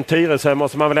skamfläcken Tyresö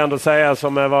måste man väl ändå säga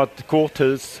som var ett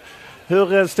korthus.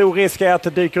 Hur stor risk är att det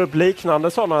dyker upp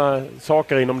liknande sådana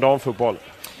saker inom damfotboll?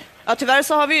 Ja, tyvärr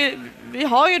så har vi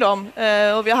har ju dem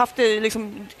och vi har haft det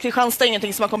liksom, Kristianstad är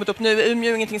ingenting som har kommit upp nu,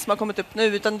 Umeå är ingenting som har kommit upp nu,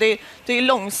 utan det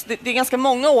är ganska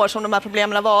många år som de här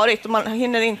problemen har varit och man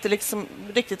hinner inte liksom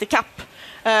riktigt i kapp.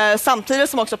 Samtidigt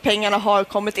som också pengarna har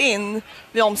kommit in.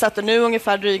 Vi omsätter nu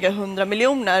ungefär dryga 100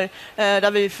 miljoner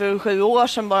där vi för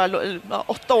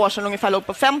 8 år sedan ungefär låg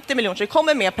på 50 miljoner. Så det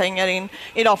kommer mer pengar in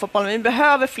i damfotbollen. Vi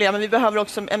behöver fler, men vi behöver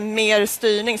också en mer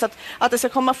styrning. Så att det ska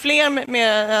komma fler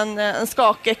med en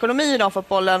skakig ekonomi i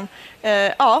damfotbollen.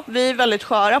 Ja, vi är väldigt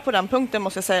sköra på den punkten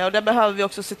måste jag säga. Och där behöver vi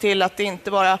också se till att det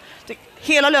inte bara...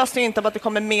 Hela lösningen är inte bara att det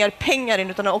kommer mer pengar in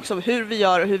utan också hur vi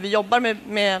gör och hur vi jobbar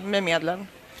med medlen.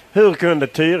 Hur kunde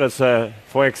Tyresö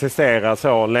få existera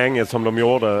så länge som de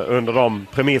gjorde under de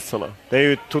premisserna? Det är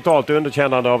ju totalt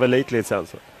underkännande av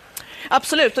elitlicenser.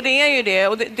 Absolut, och det är ju det.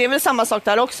 Och det är väl samma sak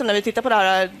där också när vi tittar på det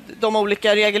här, de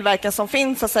olika regelverken som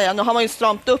finns. Så att säga. Nu har man ju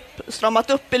stramat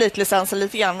upp elitlicensen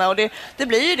lite grann. Och det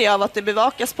blir ju det av att det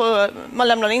bevakas på... Man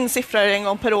lämnar in siffror en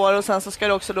gång per år och sen så ska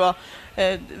det också då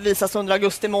visas under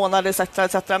augusti månad etc.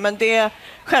 Men det är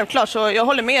självklart, så jag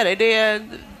håller med dig.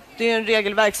 Det är en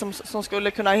regelverk som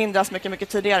skulle kunna hindras mycket, mycket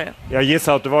tidigare. Jag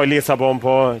gissar att du var i Lissabon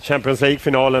på Champions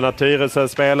League-finalen när Tyresö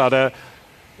spelade.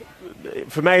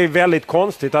 För mig är det väldigt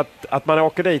konstigt att man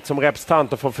åker dit som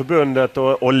representanter för förbundet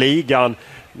och ligan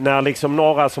när liksom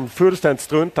några som fullständigt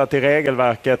struntat i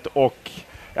regelverket och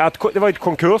det var ett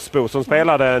konkursbo som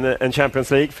spelade en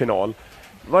Champions League-final.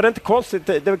 Var det inte konstigt?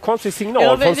 Det var en konstig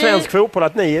signal från svensk fotboll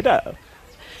att ni är där.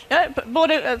 Ja,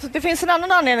 det finns en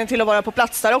annan anledning till att vara på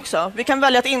plats där också. Vi kan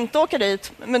välja att inte åka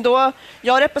dit, men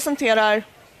jag representerar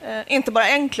inte bara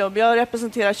en klubb, jag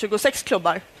representerar 26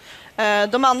 klubbar.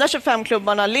 De andra 25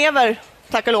 klubbarna lever,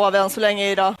 tack och lov, än så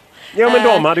länge idag. Ja, men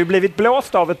de hade ju blivit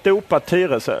blåst av ett dopat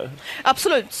Tyresö.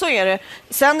 Absolut, så är det.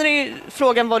 Sen är det ju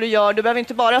frågan vad du gör. Du behöver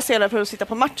inte bara se det för att sitta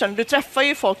på matchen. Du träffar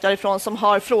ju folk därifrån som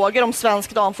har frågor om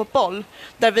svensk damfotboll.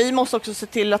 Där vi måste också se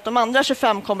till att de andra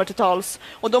 25 kommer till tals.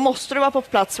 Och då måste du vara på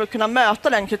plats för att kunna möta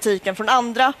den kritiken från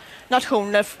andra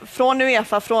nationer, från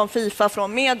UEFA, från FIFA,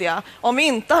 från media. Om vi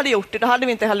inte hade gjort det, då hade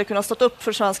vi inte heller kunnat stå upp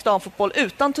för svensk damfotboll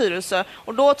utan Tyresö.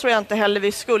 Och då tror jag inte heller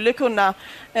vi skulle kunna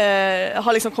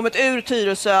ha liksom kommit ur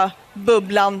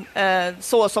Tyresö-bubblan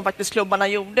så som faktiskt klubbarna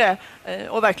gjorde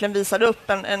och verkligen visade upp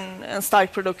en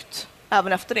stark produkt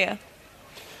även efter det.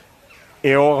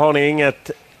 I år har ni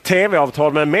inget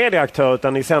tv-avtal med medieaktör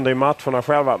utan ni sänder ju matcherna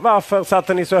själva. Varför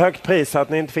satte ni så högt pris att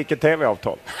ni inte fick ett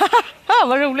tv-avtal?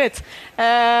 Vad roligt.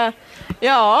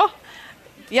 Ja,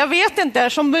 jag vet inte.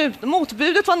 Som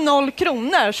motbudet var 0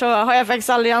 kronor så har jag faktiskt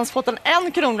aldrig ens fått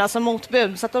en krona som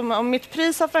motbud. Så att om mitt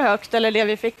pris var för högt eller det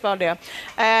vi fick var det.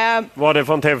 Var det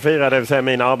från TV4, det vill säga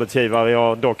min arbetsgivare?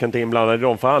 Jag är dock inte inblandad i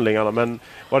de förhandlingarna. Men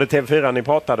var det TV4 ni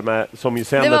pratade med som ju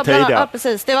sände tidigare? Ja,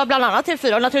 precis. Det var bland annat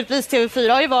TV4. Och naturligtvis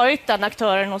TV4 har ju varit den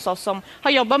aktören hos oss som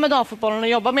har jobbat med damfotbollen och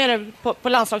jobbat med det på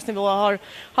landslagsnivå.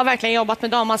 Har verkligen jobbat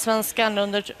med damallsvenskan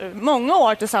under många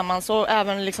år tillsammans och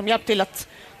även liksom hjälpt till att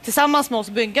tillsammans med oss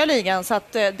bygga ligan. Så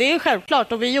att, det är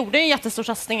självklart. Och vi gjorde en jättestor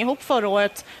satsning ihop förra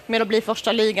året med att bli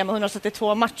första ligan med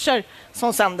 132 matcher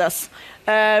som sändes.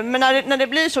 Men när det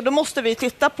blir så, då måste vi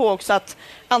titta på också att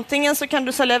antingen så kan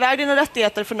du sälja iväg dina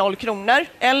rättigheter för 0 kronor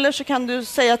eller så kan du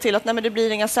säga till att nej, men det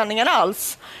blir inga sändningar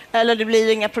alls. Eller det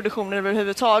blir inga produktioner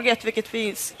överhuvudtaget, vilket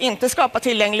vi inte skapar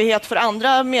tillgänglighet för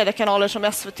andra mediekanaler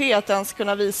som SVT att ens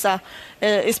kunna visa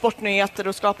i sportnyheter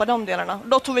och skapa de delarna.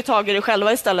 Då tog vi tag i det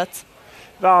själva istället.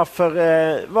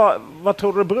 Varför, vad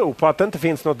tror du det beror på att det inte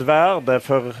finns något värde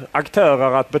för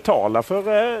aktörer att betala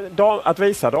för att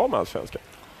visa damallsvenskan?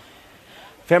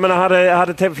 För jag menar,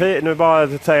 hade TV4, nu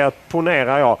bara säga att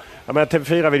ponera jag menar,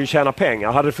 TV4 vill ju tjäna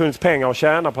pengar. Hade det funnits pengar att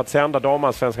tjäna på att sända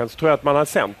damallsvenskan så tror jag att man hade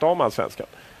sänt damallsvenskan.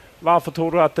 Varför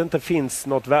tror du att det inte finns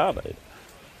något värde i det?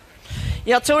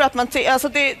 Jag tror att alltså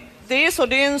det är så,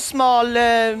 det är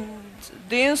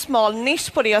en smal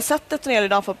nisch på det sättet när det gäller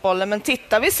damfotbollen. Men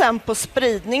tittar vi sen på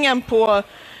spridningen på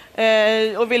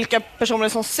och vilka personer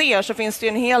som ser så finns det ju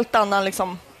en helt annan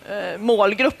liksom,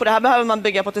 målgrupp och det här behöver man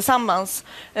bygga på tillsammans.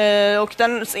 Och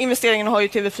den investeringen har ju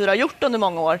TV4 gjort under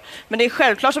många år. Men det är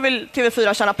självklart så vill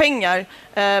TV4 tjäna pengar.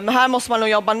 Men här måste man nog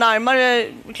jobba närmare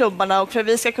klubbarna och för att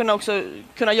vi ska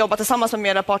kunna jobba tillsammans med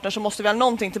mediepartners så måste vi ha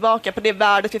någonting tillbaka på det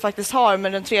värdet vi faktiskt har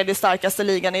med den 3:e starkaste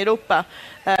ligan i Europa.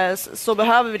 Så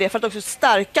behöver vi det för att också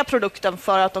stärka produkten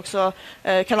för att också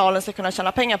kanalen ska kunna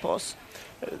tjäna pengar på oss.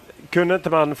 Kunde inte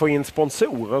man få in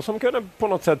sponsorer som kunde på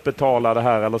något sätt betala det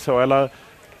här eller så? Eller,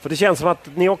 för det känns som att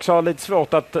ni också har lite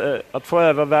svårt att få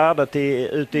över värdet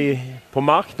på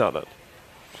marknaden.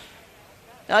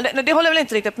 Ja, det håller jag väl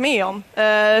inte riktigt med om.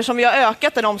 Som vi har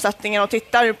ökat den omsättningen och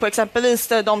tittar på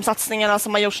exempelvis de satsningarna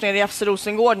som har gjorts nere i FC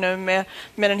Rosengård nu med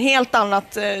en helt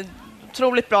annat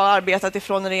otroligt bra arbetat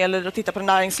ifrån när det gäller att titta på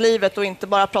näringslivet och inte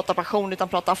bara prata passion utan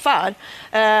prata affär.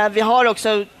 Vi har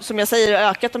också, som jag säger,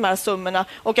 ökat de här summorna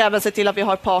och även sett till att vi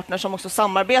har partners som också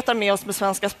samarbetar med oss med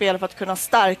Svenska Spel för att kunna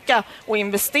stärka och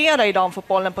investera i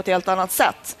damfotbollen på ett helt annat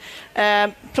sätt.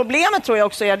 Problemet tror jag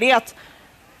också är det att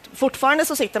fortfarande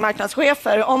så sitter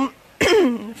marknadschefer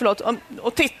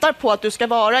och tittar på att du ska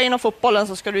vara inom fotbollen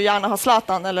så ska du gärna ha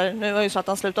Zlatan, eller nu har ju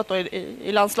Zlatan slutat då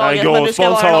i landslaget. Men du ska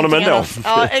vara någonting annat.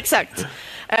 Ja, exakt.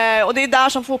 Och det är där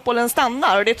som fotbollen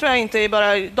stannar och det tror jag inte är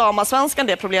bara damasvenskan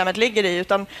det problemet ligger i,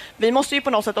 utan vi måste ju på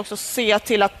något sätt också se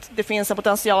till att det finns en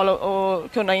potential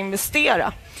att kunna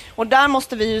investera. Och där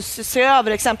måste vi ju se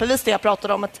över exempelvis det jag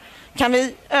pratade om, att kan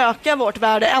vi öka vårt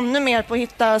värde ännu mer på att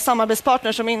hitta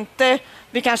samarbetspartner som inte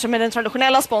vi kanske med den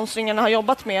traditionella sponsringen har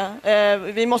jobbat med.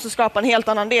 Vi måste skapa en helt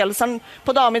annan del. Sen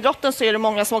på damidrotten så är det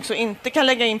många som också inte kan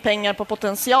lägga in pengar på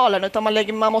potentialen utan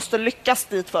man måste lyckas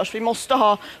dit först. Vi måste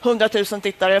ha 100 000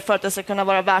 tittare för att det ska kunna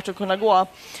vara värt att kunna gå.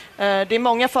 Det är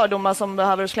många fördomar som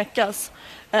behöver släckas.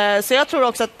 Så jag tror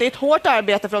också att det är ett hårt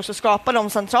arbete för att skapa de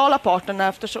centrala parterna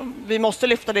eftersom vi måste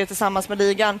lyfta det tillsammans med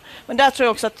ligan. Men där tror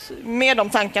jag också att med de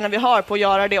tankarna vi har på att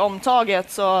göra det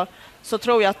omtaget så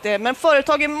tror jag att det... Men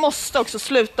företagen måste också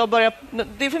sluta och börja...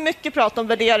 Det är för mycket prat om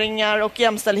värderingar och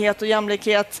jämställdhet och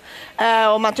jämlikhet.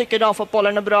 Och man tycker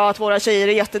damfotbollen är bra, att våra tjejer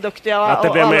är jätteduktiga. Att det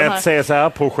blir mer ett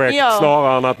CSR-projekt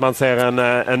snarare än att man ser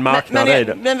en marknad i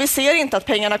det. Men vi ser inte att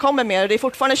pengarna kommer mer. Det är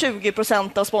fortfarande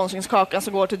 20% av sponsringskakan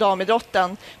som går till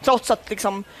damidrotten. Trots att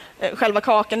liksom, själva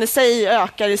kakan i sig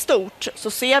ökar i stort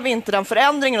så ser vi inte den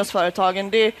förändringen hos företagen.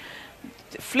 Det är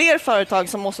fler företag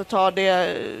som måste ta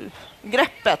det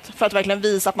greppet för att verkligen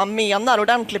visa att man menar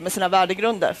ordentligt med sina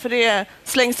värdegrunder. För det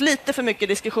slängs lite för mycket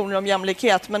diskussioner om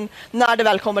jämlikhet, men när det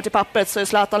väl kommer till pappret så är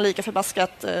Zlatan lika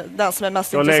förbaskat den som är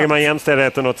mest intressant. Då lägger man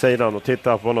jämställdheten åt sidan och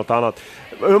tittar på något annat.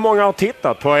 Hur många har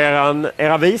tittat på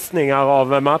era visningar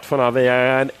av matcherna via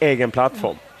en egen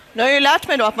plattform? Nu har jag ju lärt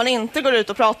mig då att man inte går ut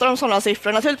och pratar om sådana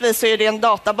siffror. Naturligtvis så är det en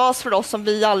databas för oss som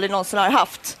vi aldrig någonsin har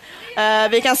haft.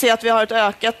 Vi kan se att vi har ett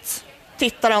ökat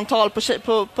tittarantal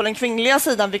på den kvinnliga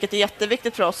sidan, vilket är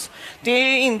jätteviktigt för oss. Det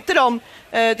är inte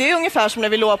det är ungefär som när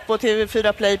vi låg på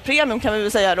TV4 Play Premium kan vi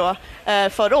väl säga då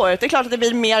förra året. Det är klart att det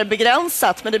blir mer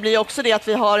begränsat, men det blir också det att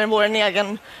vi har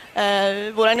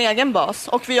vår egen bas.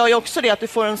 Och vi har ju också det att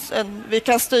vi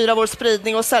kan styra vår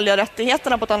spridning och sälja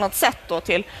rättigheterna på ett annat sätt då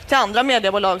till andra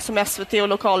mediebolag som SVT och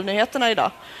lokalnyheterna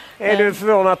idag. Är du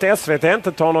förvånad att SVT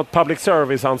inte tar något public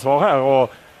service-ansvar här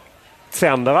och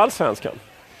sänder Allsvenskan?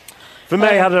 För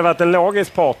mig hade det varit en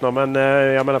logisk partner, men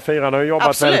jag menar Fyran har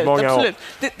jobbat väldigt många år.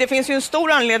 Det finns ju en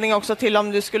stor anledning också till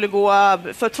om du skulle gå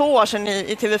för 2 år sedan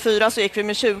i TV4 så gick vi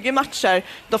med 20 matcher.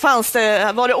 Då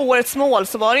var det årets mål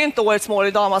så var det inte årets mål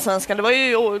i damasvenskan. Det var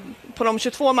ju på de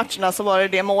 22 matcherna så var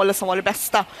det målet som var det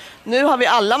bästa. Nu har vi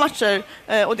alla matcher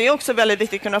och det är också väldigt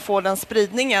viktigt att kunna få den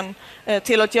spridningen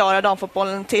till att göra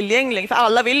damfotbollen tillgänglig. För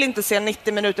alla vill inte se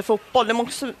 90 minuter fotboll. Det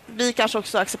måste vi kanske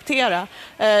också acceptera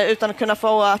utan att kunna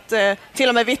få att till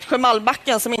och med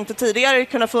Vittsjö-Malbacken som inte tidigare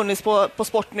kunnat funnits på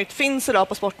Sportnytt finns idag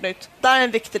på Sportnytt. Där är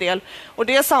en viktig del. Och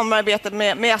det samarbetet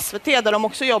med SVT där de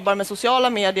också jobbar med sociala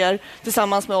medier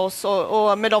tillsammans med oss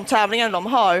och med de tävlingar de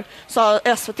har så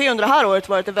har SVT under det här året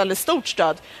varit ett väldigt stort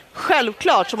stöd.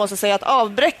 Självklart så måste jag säga att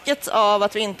avbräcket av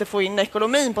att vi inte får in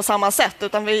ekonomin på samma sätt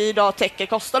utan vi idag täcker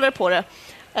kostnader på det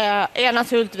är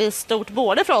naturligtvis stort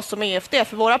både för oss som EFD,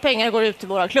 för våra pengar går ut till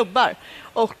våra klubbar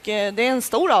och det är en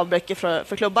stor avbräck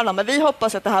för klubbarna, men vi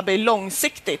hoppas att det här blir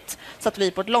långsiktigt så att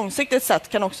vi på ett långsiktigt sätt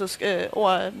kan också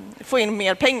få in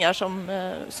mer pengar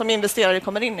som investerare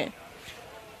kommer in i.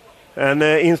 En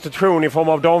institution i form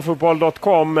av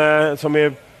damfotboll.com som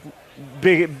är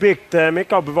byggt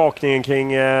mycket av bevakningen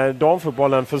kring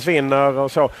damfotbollen försvinner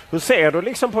och så. Hur ser du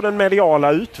liksom på den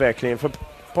mediala utvecklingen? För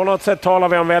på något sätt talar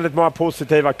vi om väldigt många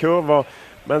positiva kurvor,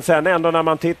 men sen ändå när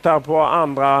man tittar på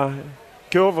andra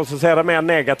kurvor så ser det mer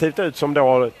negativt ut som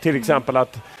då till exempel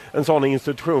att en sån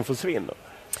institution försvinner.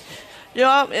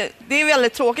 Ja, det är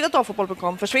väldigt tråkigt att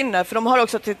damfotboll.com försvinner för de har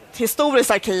också ett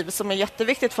historiskt arkiv som är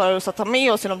jätteviktigt för oss att ta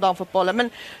med oss inom damfotbollen. Men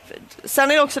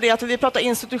sen är det också det att vi pratar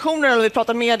institutioner eller vi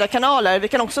pratar mediekanaler. Vi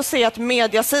kan också se att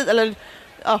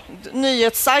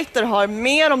nyhetssajter har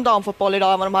mer om damfotboll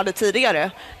idag än vad de hade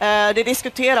tidigare. Det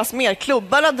diskuteras mer.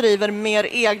 Klubbarna driver mer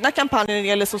egna kampanjer när det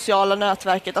gäller sociala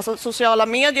nätverket. Alltså sociala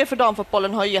medier för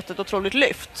damfotbollen har gett ett otroligt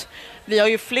lyft. Vi har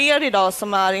ju fler idag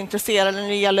som är intresserade när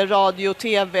det gäller radio,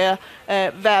 tv,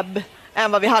 webb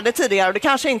än vad vi hade tidigare. Och det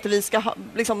kanske inte vi ska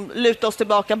liksom luta oss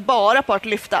tillbaka bara på att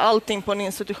lyfta allting på en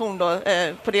institution då,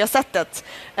 på det sättet.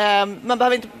 Man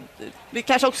behöver inte, vi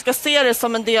kanske också ska se det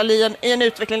som en del i en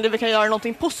utveckling där vi kan göra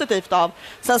någonting positivt av.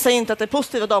 Sen säger inte att det är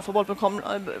positivt att damfotboll.com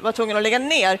var tvungen att lägga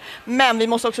ner, men vi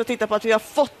måste också titta på att vi har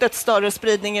fått ett större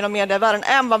spridning inom medievärlden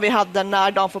än vad vi hade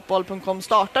när damfotboll.com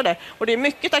startade. Och det är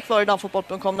mycket tack vare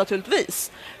damfotboll.com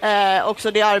naturligtvis.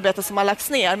 Också det arbete som har lagts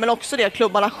ner, men också det att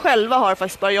klubbarna själva har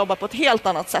faktiskt börjat jobba på ett helt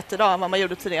annat sätt idag än vad man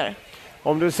gjorde tidigare.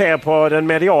 Om du ser på den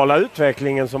mediala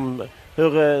utvecklingen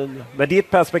med ditt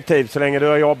perspektiv så länge du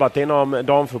har jobbat inom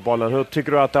damfotbollen, hur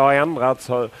tycker du att det har ändrats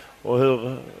och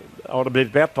hur har det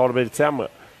blivit bättre, har det blivit sämre?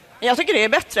 Jag tycker det är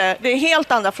bättre. Det är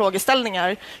helt andra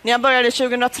frågeställningar. När jag började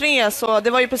 2003, så det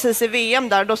var ju precis i VM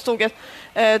där, då stod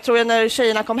jag, tror jag när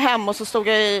tjejerna kom hem och så stod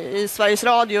jag i Sveriges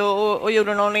Radio och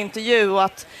gjorde någon intervju och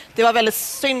att det var väldigt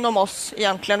synd om oss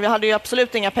egentligen. Vi hade ju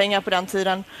absolut inga pengar på den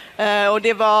tiden. Och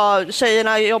det var,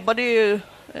 tjejerna jobbade ju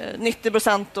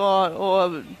 90%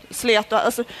 och slet.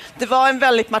 Alltså, det var en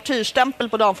väldigt martyrstämpel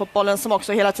på damfotbollen som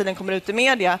också hela tiden kommer ut i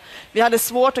media. Vi hade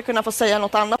svårt att kunna få säga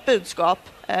något annat budskap.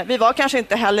 Vi var kanske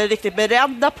inte heller riktigt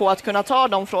beredda på att kunna ta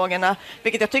de frågorna,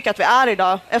 vilket jag tycker att vi är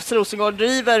idag. FC Rosengård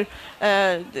driver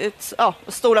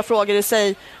stora frågor i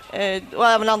sig. Och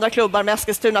även andra klubbar med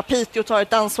Eskilstuna, Piteå tar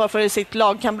ett ansvar för sitt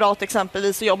lagkamrat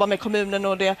exempelvis och jobbar med kommunen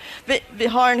och det. Vi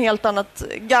har en helt annat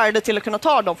garde till att kunna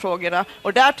ta de frågorna,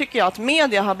 och där tycker jag att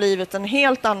media har blivit en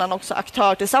helt annan också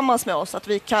aktör tillsammans med oss, att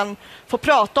vi kan få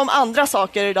prata om andra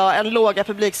saker idag än låga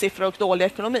publiksiffror och dålig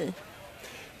ekonomi.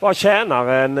 Vad tjänar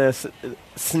en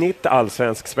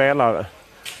snittallsvensk spelare?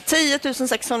 10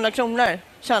 600 kronor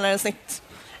tjänar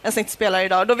en snittspelare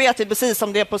idag. Då vet vi precis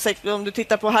om det om du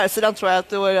tittar på här sidan tror jag att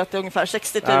det är ungefär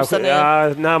 60 000. Ja,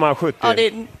 närmare 70. Ja, det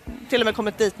är till och med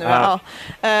kommit dit nu. Ja.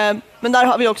 Men där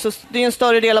har vi också, det är en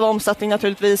större del av omsättning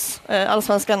naturligtvis.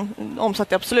 Allsvenskan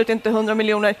omsätter absolut inte 100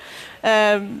 miljoner.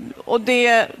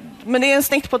 Men det är en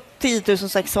snitt på 10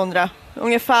 600.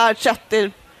 Ungefär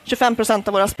 25%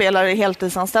 av våra spelare är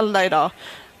heltidsanställda idag.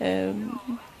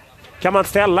 Kan man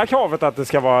ställa kravet att det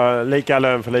ska vara lika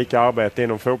lön för lika arbete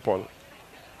inom fotboll?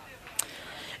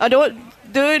 Ja,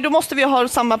 då måste vi ha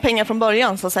samma pengar från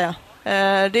början så att säga.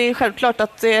 Det är självklart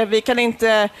att vi kan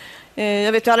inte...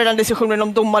 Jag vet, jag hade den diskussionen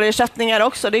om domarersättningar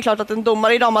också. Det är klart att en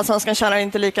domare i damallsvenskan tjänar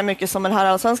inte lika mycket som en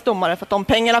herrallsvensk domare, för att de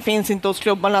pengarna finns inte hos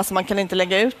klubbarna, så man kan inte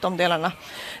lägga ut de delarna.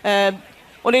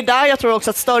 Och det är där jag tror också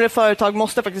att större företag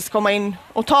måste faktiskt komma in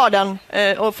och ta den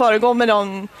och föregå med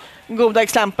de goda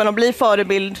exemplen och bli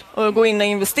förebild och gå in och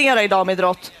investera i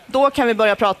damidrott. Då kan vi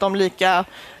börja prata om lika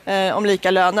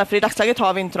löner, för i dagsläget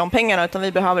har vi inte de pengarna, utan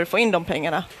vi behöver få in de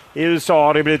pengarna. I USA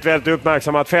har det blivit väldigt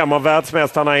uppmärksammat. 5 av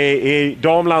världsmästarna i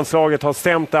damlandslaget har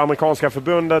stämt det amerikanska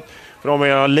förbundet, för de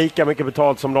har lika mycket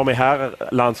betalt som de i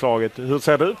herrlandslaget. Hur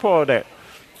ser du på det?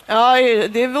 Ja,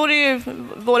 det vore ju,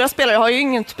 våra spelare har ju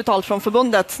inget betalt från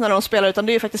förbundet när de spelar, utan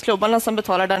det är ju faktiskt klubbarna som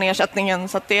betalar den ersättningen.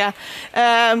 Så att det,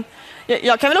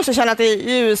 jag kan väl också känna att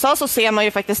i USA så ser man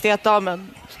ju faktiskt det att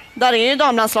där är ju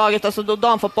damlandslaget, alltså då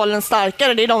damfotbollen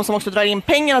starkare, det är de som också drar in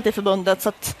pengarna till förbundet, så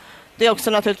att det är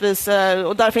också naturligtvis,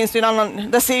 och där finns det ju en annan,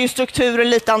 där ser ju strukturen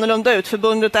lite annorlunda ut.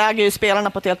 Förbundet äger ju spelarna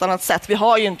på ett helt annat sätt. Vi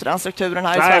har ju inte den strukturen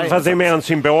här i Sverige. Fast det är mer en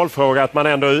symbolfråga, att man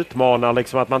ändå utmanar,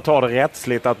 liksom, att man tar det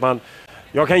rättsligt, att man...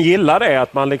 Jag kan gilla det,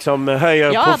 att man liksom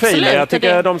höjer profilen. Absolut, jag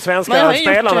tycker de svenska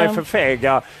spelarna är för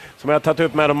fega. Som jag har tagit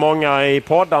upp med de många i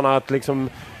poddarna, att liksom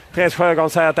Therese Sjögran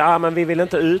säger att men vi vill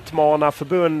inte utmana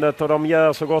förbundet och de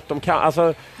gör så gott de kan.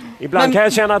 Alltså, ibland kan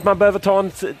jag känna att man behöver ta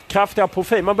en kraftigare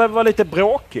profil. Man behöver vara lite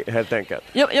bråkig helt enkelt.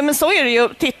 Ja, men så är det ju.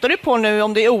 Tittar du på nu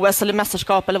om det är OS eller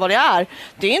mästerskap eller vad det är.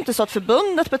 Det är inte så att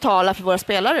förbundet betalar för våra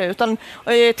spelare. Utan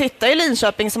titta i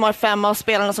Linköping som har 5 av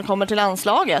spelarna som kommer till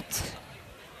landslaget.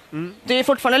 Det är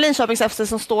fortfarande Linköpings FC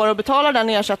som står och betalar den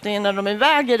ersättningen när de är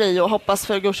iväg i Rio och hoppas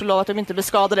för gudskelov att de inte blir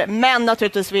skadade. Men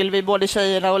naturligtvis vill vi både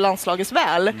tjejerna och landslagets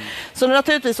väl. Så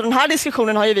naturligtvis, och den här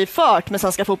diskussionen har ju vi fört med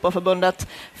Svenska fotbollförbundet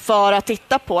för att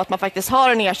titta på att man faktiskt har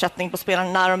en ersättning på spelarna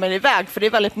när de är iväg. För det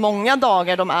är väldigt många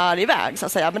dagar de är iväg så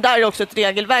att säga. Men där är också ett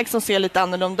regelverk som ser lite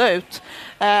annorlunda ut.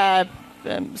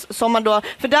 Som man då,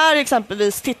 för där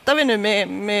exempelvis tittar vi nu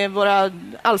med våra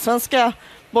allsvenska,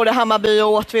 både Hammarby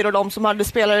och Åtvid och de som hade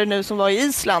spelare nu som var i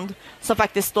Island, som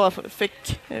faktiskt då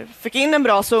fick in en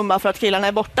bra summa för att killarna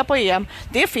är borta på EM.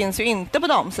 Det finns ju inte på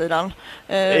damsidan.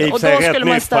 Och då skulle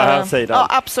man på här sidan.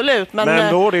 Ja, absolut.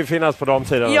 Men borde ju finnas på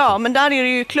damsidan. Ja, men där är det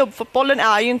ju, klubbfotbollen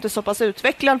är ju inte så pass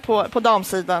utvecklad på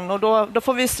damsidan, och då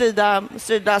får vi strida.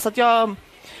 Så att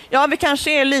Ja, vi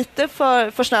kanske är lite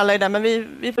för snälla i det, men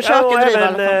vi försöker driva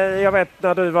även, jag vet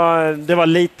när det var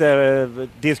lite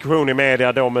diskussion i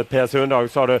media då med P.S.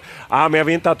 Sundhag, sa du men jag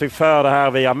vill inte att vi för det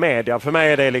här via media. För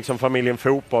mig är det liksom familjen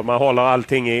fotboll. Man håller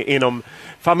allting inom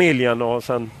familjen och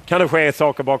sen kan det ske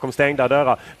saker bakom stängda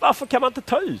dörrar. Varför kan man inte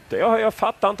ta ut det? Jag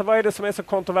fattar inte, vad är det som är så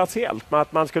kontroversiellt med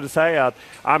att man skulle säga att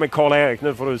men Karl-Erik,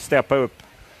 nu får du steppa upp.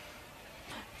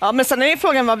 Ja, men sen är det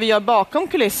frågan vad vi gör bakom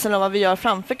kulissen och vad vi gör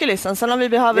framför kulissen. Sen om vi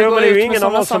behöver men gå det är ut ju med ingen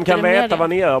av oss som kan veta media. vad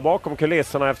ni gör bakom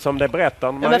kulisserna eftersom det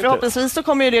berättar. Men förhoppningsvis så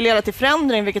kommer ju det leda till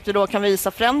förändring, vilket vi då kan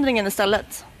visa förändringen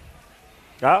istället.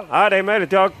 Ja, det är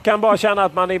möjligt. Jag kan bara känna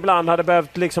att man ibland hade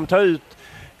behövt liksom ta ut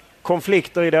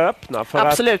konflikter i det öppna.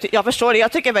 Absolut, jag förstår det.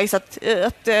 Jag tycker faktiskt att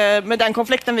med den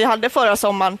konflikten vi hade förra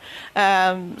sommaren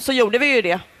så gjorde vi ju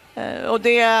det. Och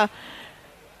det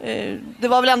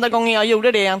var väl enda gången jag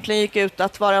gjorde det egentligen, gick ut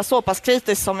att vara så pass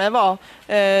kritisk som jag var.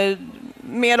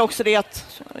 Med också det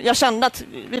att jag kände att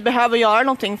vi behöver göra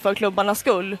någonting för klubbarnas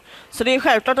skull. Så det är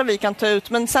självklart att vi kan ta ut,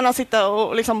 men sen att sitta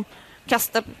och liksom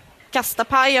kasta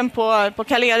pajen på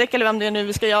Karl-Erik eller vem det är nu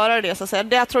vi ska göra det, så att säga.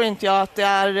 Det tror inte jag att det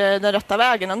är den rätta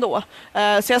vägen ändå.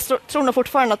 Så jag tror nog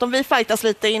fortfarande att om vi fightas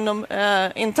lite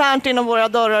internt inom våra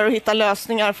dörrar och hittar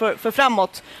lösningar för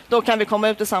framåt, då kan vi komma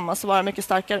ut tillsammans och vara mycket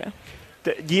starkare.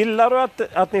 Gillar du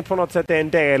att ni på något sätt är en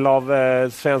del av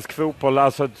svensk fotboll,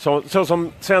 alltså så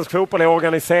som svensk fotboll är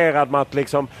organiserad med att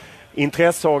liksom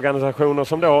intresseorganisationer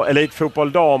som då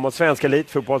Elitfotboll Dam och Svensk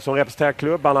Elitfotboll som representerar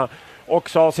klubbarna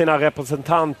också har sina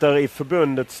representanter i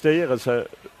förbundets styrelse.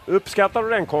 Uppskattar du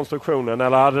den konstruktionen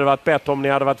eller hade det varit bättre om ni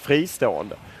hade varit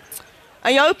fristående?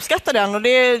 Jag uppskattar den, och det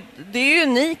är ju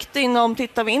unikt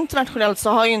tittar vi internationellt så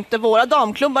har ju inte våra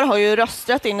damklubbar har ju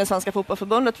rösträtt in i Svenska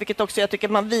fotbollförbundet, vilket också jag tycker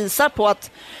man visar på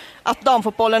att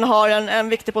damfotbollen har en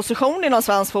viktig position inom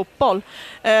svensk fotboll.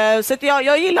 Så att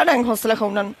jag gillar den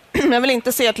konstellationen. Jag vill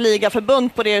inte se ett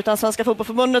ligaförbund på det, utan Svenska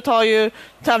fotbollförbundet har ju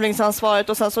tävlingsansvaret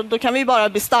och sen så då kan vi bara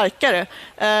bli starkare.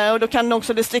 Och då kan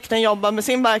också distrikten jobba med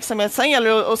sin verksamhet. Sen gäller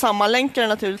det att sammanlänka det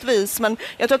naturligtvis. Men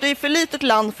jag tror att vi är för litet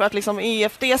land för att liksom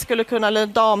EFD skulle kunna, eller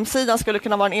damsidan skulle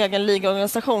kunna vara en egen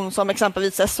ligaorganisation som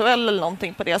exempelvis SHL eller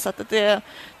någonting på det sättet.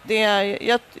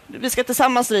 Vi ska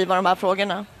tillsammans driva de här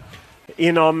frågorna.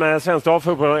 Inom svensk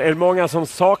damfotboll är det många som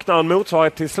saknar en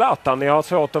motsvarighet till Zlatan. Ni har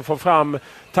svårt att få fram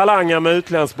talanger med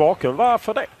utländsk bakgrund.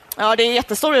 Varför det? Ja, det är en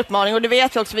jättestor utmaning och det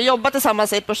vet vi också. Vi jobbar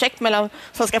tillsammans i ett projekt mellan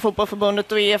Svenska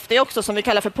fotbollförbundet och EFD också som vi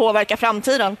kallar för Påverka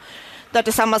framtiden. Där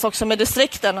tillsammans också med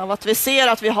distrikten av att vi ser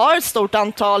att vi har ett stort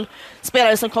antal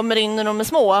spelare som kommer in när de är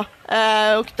små.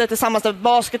 Och det tillsammans med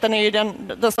basketen är ju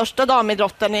den största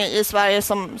damidrotten i Sverige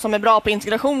som är bra på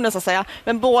integrationen så att säga.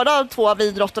 Men båda två av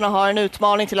idrotterna har en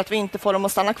utmaning till att vi inte får dem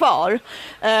att stanna kvar.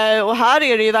 Och här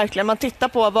är det ju verkligen, man tittar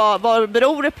på vad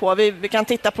beror det på. Vi kan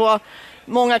titta på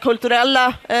många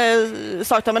kulturella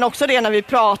saker, men också det när vi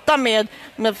pratar med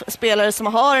spelare som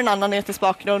har en annan etnisk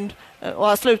bakgrund och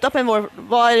har slutat med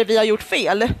vad är det vi har gjort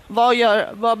fel?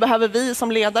 Vad behöver vi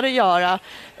som ledare göra?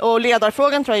 Och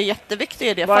ledarfrågan tror jag är jätteviktig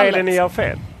i det fallet. Vad är det ni gör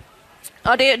fel?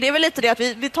 Ja, det är väl lite det att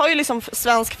vi tar ju liksom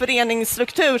svensk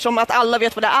föreningsstruktur som att alla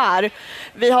vet vad det är.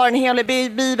 Vi har en hel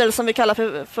bibel som vi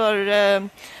kallar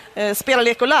för spela,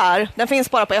 lek och lär. Den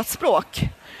finns bara på ett språk.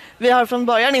 Vi har från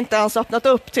början inte ens öppnat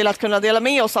upp till att kunna dela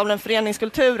med oss av den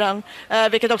föreningskulturen,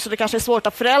 vilket också det kanske är svårt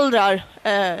att föräldrar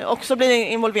också blir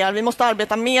involverade. Vi måste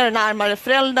arbeta mer närmare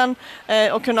föräldern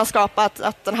och kunna skapa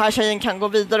att den här tjejen kan gå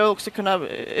vidare och också kunna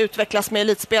utvecklas med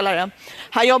elitspelare.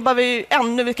 Här jobbar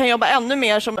vi kan jobba ännu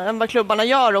mer än vad klubbarna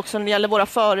gör också när det gäller våra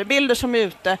förebilder som är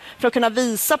ute för att kunna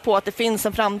visa på att det finns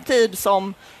en framtid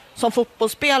som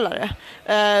fotbollsspelare.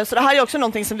 Så det här är också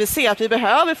någonting som vi ser att vi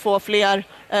behöver få fler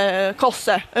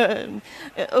kosse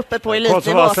uppe på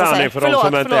elitnivå.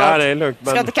 Förlåt.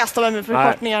 Ska inte kasta mig med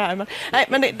förkortningar här.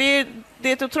 Men det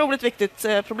är ett otroligt viktigt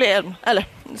problem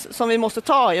som vi måste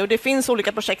ta i. Och det finns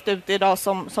olika projekt ute idag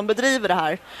som bedriver det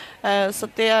här. Så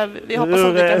vi hoppas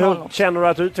att vi kan hålla. Hur känner du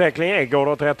att utvecklingen är? Går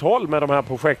det åt rätt håll med de här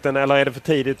projekten eller är det för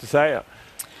tidigt att säga?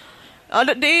 Ja,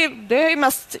 det är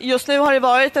mest, just nu har det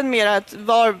varit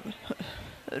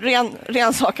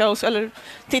rensaka oss eller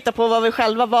titta på vad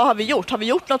har vi gjort? Har vi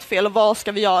gjort något fel och vad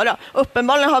ska vi göra?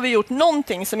 Uppenbarligen har vi gjort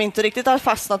någonting som inte riktigt har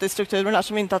fastnat i strukturerna,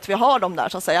 som inte att vi har dem där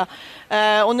så att säga.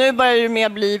 Och nu börjar det mer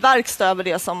bli verkstad över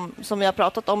det som vi har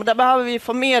pratat om. Och där behöver vi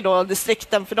få med då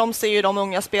distrikten, för de ser ju de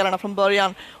unga spelarna från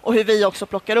början och hur vi också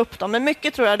plockar upp dem. Men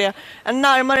mycket tror jag det är en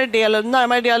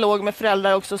närmare dialog med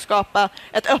föräldrar, också skapa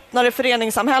ett öppnare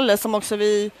föreningssamhälle som också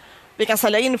vi kan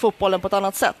sälja in fotbollen på ett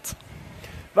annat sätt.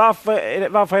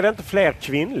 Varför är det inte fler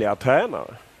kvinnliga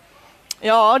tränare?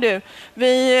 Ja du,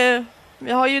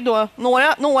 Vi har ju då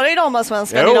några i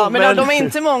damallsvenskan idag, men de är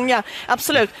inte många.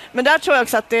 Absolut. Men där tror jag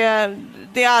också att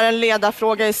det är en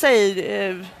ledarfråga i sig.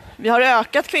 Vi har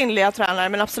ökat kvinnliga tränare,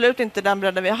 men absolut inte den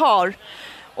bredden vi har.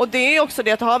 Och det är också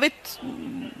det att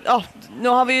nu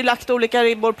har vi ju lagt olika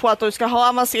ribbor på att du ska ha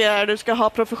avancerad, du ska ha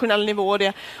professionell nivå och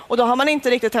det. Och då har man inte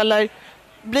riktigt heller...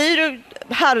 Blir du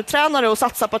herrtränare och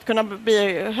satsar på att kunna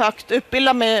bli högt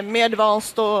utbildad med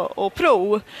advanced och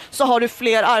pro, så har du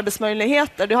fler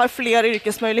arbetsmöjligheter, du har fler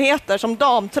yrkesmöjligheter. Som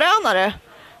damtränare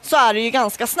så är det ju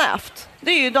ganska snävt.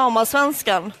 Det är ju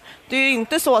damallsvenskan. Det är ju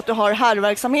inte så att du har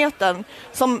herrverksamheten.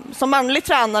 Som manlig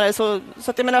tränare så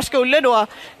att jag menar, skulle då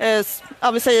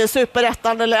vi säger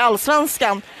superettan eller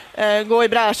allsvenskan gå i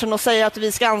bräschen och säga att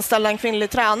vi ska anställa en kvinnlig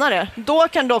tränare, då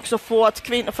kan du också få ett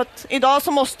för att idag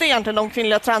så måste egentligen de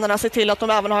kvinnliga tränarna se till att de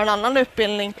även har en annan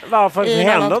utbildning. Varför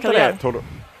händer inte det, tror du?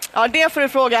 Ja, det får du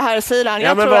fråga här sidan.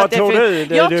 Ja, men vad tror du?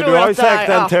 Du har ju säkert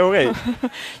en teori.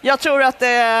 Jag tror att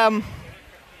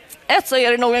så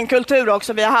är det nog en kultur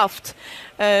också vi har haft.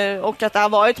 Och att det har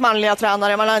varit manliga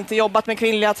tränare. Man har inte jobbat med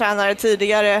kvinnliga tränare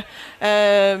tidigare.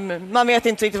 Man vet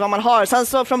inte riktigt vad man har. Sen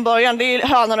så från början, det är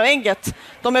hönan och ägget.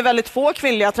 De är väldigt få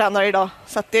kvinnliga tränare idag.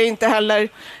 Så att det är inte heller...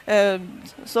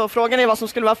 Så frågan är vad som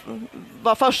skulle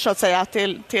vara först, så att säga,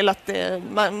 till att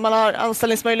man har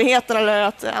anställningsmöjligheter eller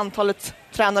att antalet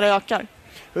tränare ökar.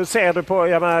 Hur ser du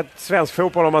på svensk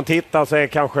fotboll? Om man tittar så är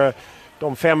kanske...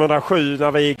 De 507,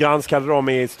 när vi granskade dem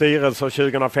i styrelser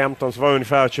 2015, så var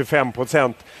ungefär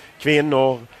 25%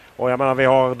 kvinnor. Och jag menar, vi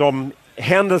har de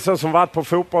händelser som varit på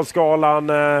fotbollsskalan.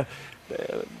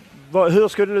 Hur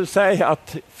skulle du säga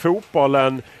att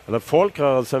fotbollen, eller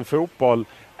folkrörelsen fotboll,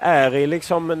 är i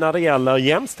liksom när det gäller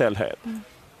jämställdhet?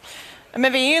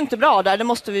 Men vi är ju inte bra där, det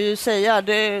måste vi ju säga.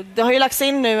 Det har ju lagts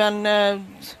in nu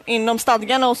inom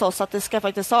stadgarna hos oss att det ska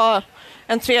faktiskt ha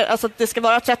att det ska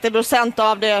vara 30%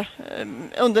 av det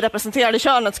underrepresenterade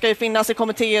könet ska ju finnas i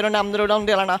kommittéer och nämnder och de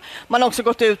delarna. Man har också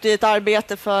gått ut i ett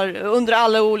arbete under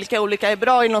alla olika är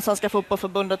bra inom Svenska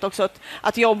fotbollförbundet också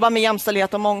att jobba med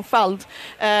jämställdhet och mångfald.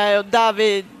 Där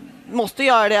vi måste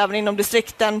göra det även inom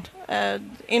distrikten,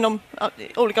 inom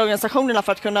olika organisationerna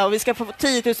för att kunna, och vi ska få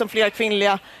 10 000 fler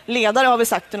kvinnliga ledare har vi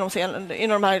sagt inom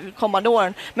de här kommande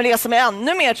åren. Men det som är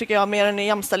ännu mer, tycker jag, mer än i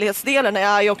jämställdhetsdelen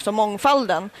är ju också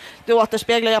mångfalden. Det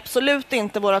återspeglar ju absolut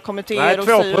inte våra kommittéer och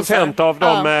styrelser. 2% av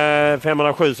de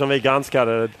 507 som vi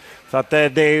granskade. Så att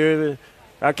det är ju,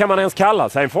 kan man ens kalla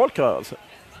sig en folkrörelse?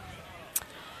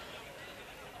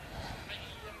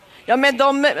 Ja, men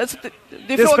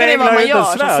det frågan är vad man gör,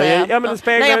 så att säga. Ja, men det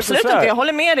speglar Nej, absolut inte. Jag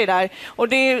håller med dig där. Och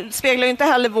det speglar ju inte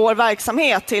heller vår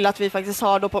verksamhet till att vi faktiskt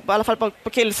har, då i alla fall på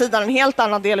killsidan, en helt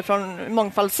annan del från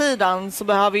mångfaldssidan, så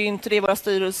behöver vi ju inte det i våra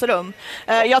styrelserum.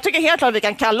 Jag tycker helt klart att vi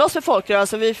kan kalla oss för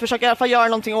folkrörelse. Vi försöker i alla fall göra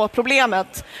någonting åt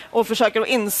problemet och försöker att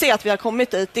inse att vi har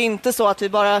kommit dit. Det är inte så att vi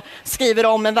bara skriver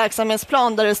om en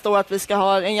verksamhetsplan där det står att vi ska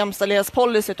ha en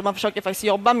jämställdhetspolicy, utan man försöker faktiskt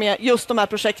jobba med just de här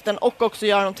projekten och också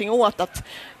göra någonting åt att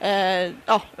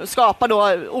skapa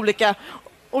då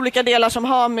olika delar som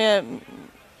har med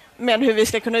hur vi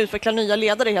ska kunna utveckla nya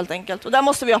ledare, helt enkelt. Och där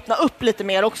måste vi öppna upp lite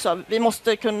mer också. Vi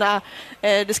måste kunna,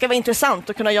 det ska vara intressant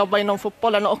att kunna jobba inom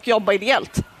fotbollen och jobba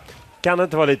ideellt. Kan det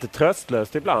inte vara lite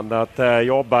tröstlöst ibland att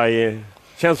jobba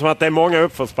känns som att det är många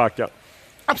uppförsbackar?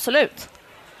 Absolut.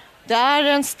 Det är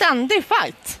en ständig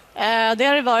fight. Det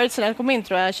har det varit sedan jag kom in,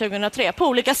 tror jag, 2003, på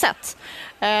olika sätt.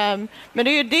 Men det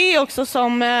är ju det också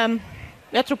som...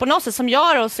 jag tror på något sätt som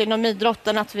gör oss inom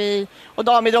idrotten, att vi, och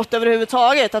damidrott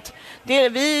överhuvudtaget, att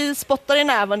vi spottar i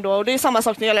näven då, och det är samma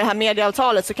sak när det gäller det här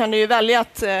medieavtalet, så kan du ju välja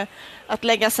att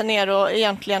lägga sig ner och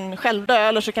egentligen själv dö,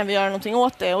 eller så kan vi göra någonting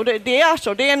åt det. Och det är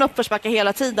så, det är en uppförsbacke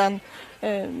hela tiden.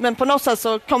 Men på något sätt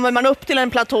så kommer man upp till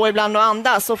en platå ibland och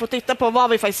andas och får titta på var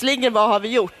vi faktiskt ligger, vad har vi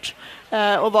gjort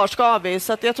och var ska vi.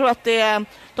 Så att jag tror att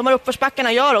de här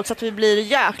uppförsbackarna gör också att vi blir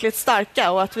jäkligt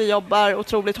starka och att vi jobbar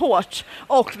otroligt hårt.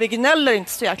 Och vi gnäller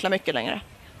inte så jäkla mycket längre.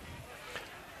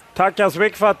 Tackar så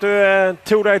mycket för att du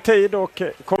tog dig tid och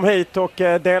kom hit och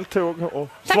deltog och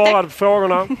svarade på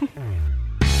frågorna.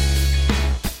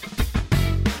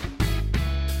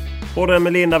 Podden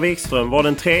med Linda Wikström var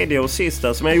den tredje och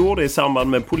sista som jag gjorde i samband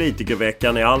med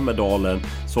politikerveckan i Almedalen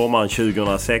sommaren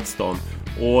 2016.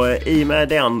 Och i med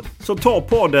den så tar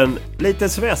podden lite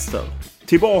semester.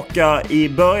 Tillbaka i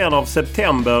början av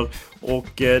september,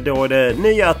 och då är det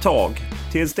nya tag.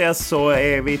 Tills dess så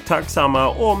är vi tacksamma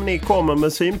om ni kommer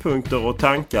med synpunkter och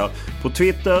tankar på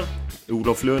Twitter,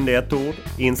 Olof Lund i ett ord,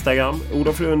 Instagram,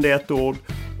 Olof Lund i ett ord,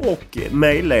 och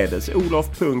mejlledes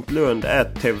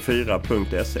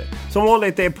olof.lund@tv4.se. Som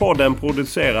vanligt är podden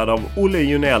producerad av Olle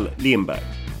Junell Lindberg.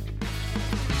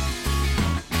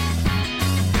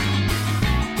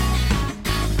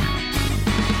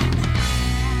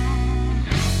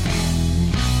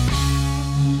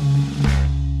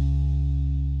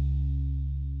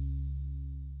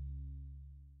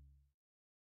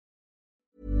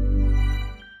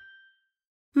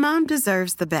 Mom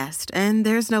deserves the best, and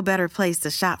there's no better place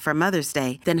to shop for Mother's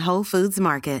Day than Whole Foods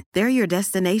Market. They're your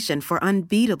destination for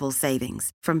unbeatable savings,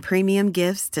 from premium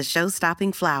gifts to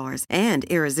show-stopping flowers and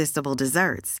irresistible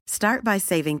desserts. Start by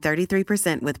saving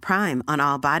 33% with Prime on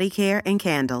all body care and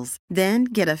candles. Then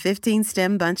get a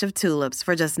 15-stem bunch of tulips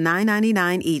for just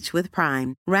 $9.99 each with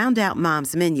Prime. Round out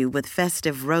Mom's menu with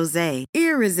festive rosé,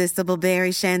 irresistible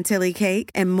berry chantilly cake,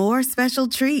 and more special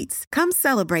treats. Come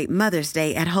celebrate Mother's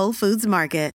Day at Whole Foods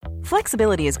Market.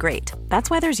 Flexibility is great. That's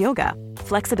why there's yoga.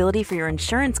 Flexibility for your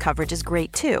insurance coverage is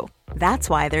great too. That's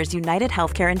why there's United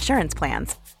Healthcare Insurance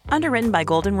Plans. Underwritten by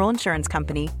Golden Rule Insurance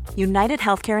Company, United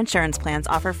Healthcare Insurance Plans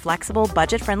offer flexible,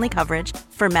 budget-friendly coverage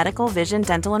for medical, vision,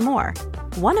 dental, and more.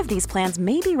 One of these plans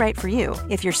may be right for you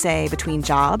if you're, say, between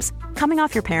jobs, coming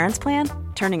off your parents' plan,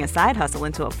 turning a side hustle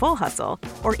into a full hustle,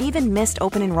 or even missed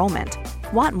open enrollment.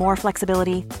 Want more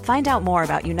flexibility? Find out more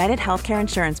about United Healthcare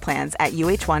Insurance Plans at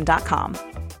uh1.com.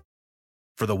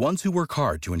 For the ones who work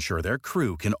hard to ensure their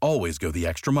crew can always go the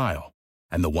extra mile,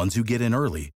 and the ones who get in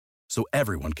early so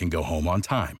everyone can go home on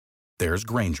time, there's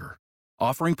Grainger,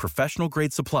 offering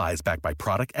professional-grade supplies backed by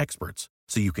product experts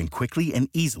so you can quickly and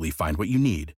easily find what you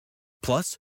need.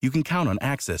 Plus, you can count on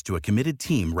access to a committed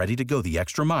team ready to go the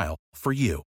extra mile for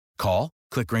you. Call,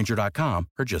 click Grainger.com,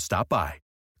 or just stop by.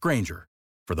 Grainger,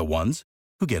 for the ones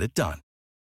who get it done.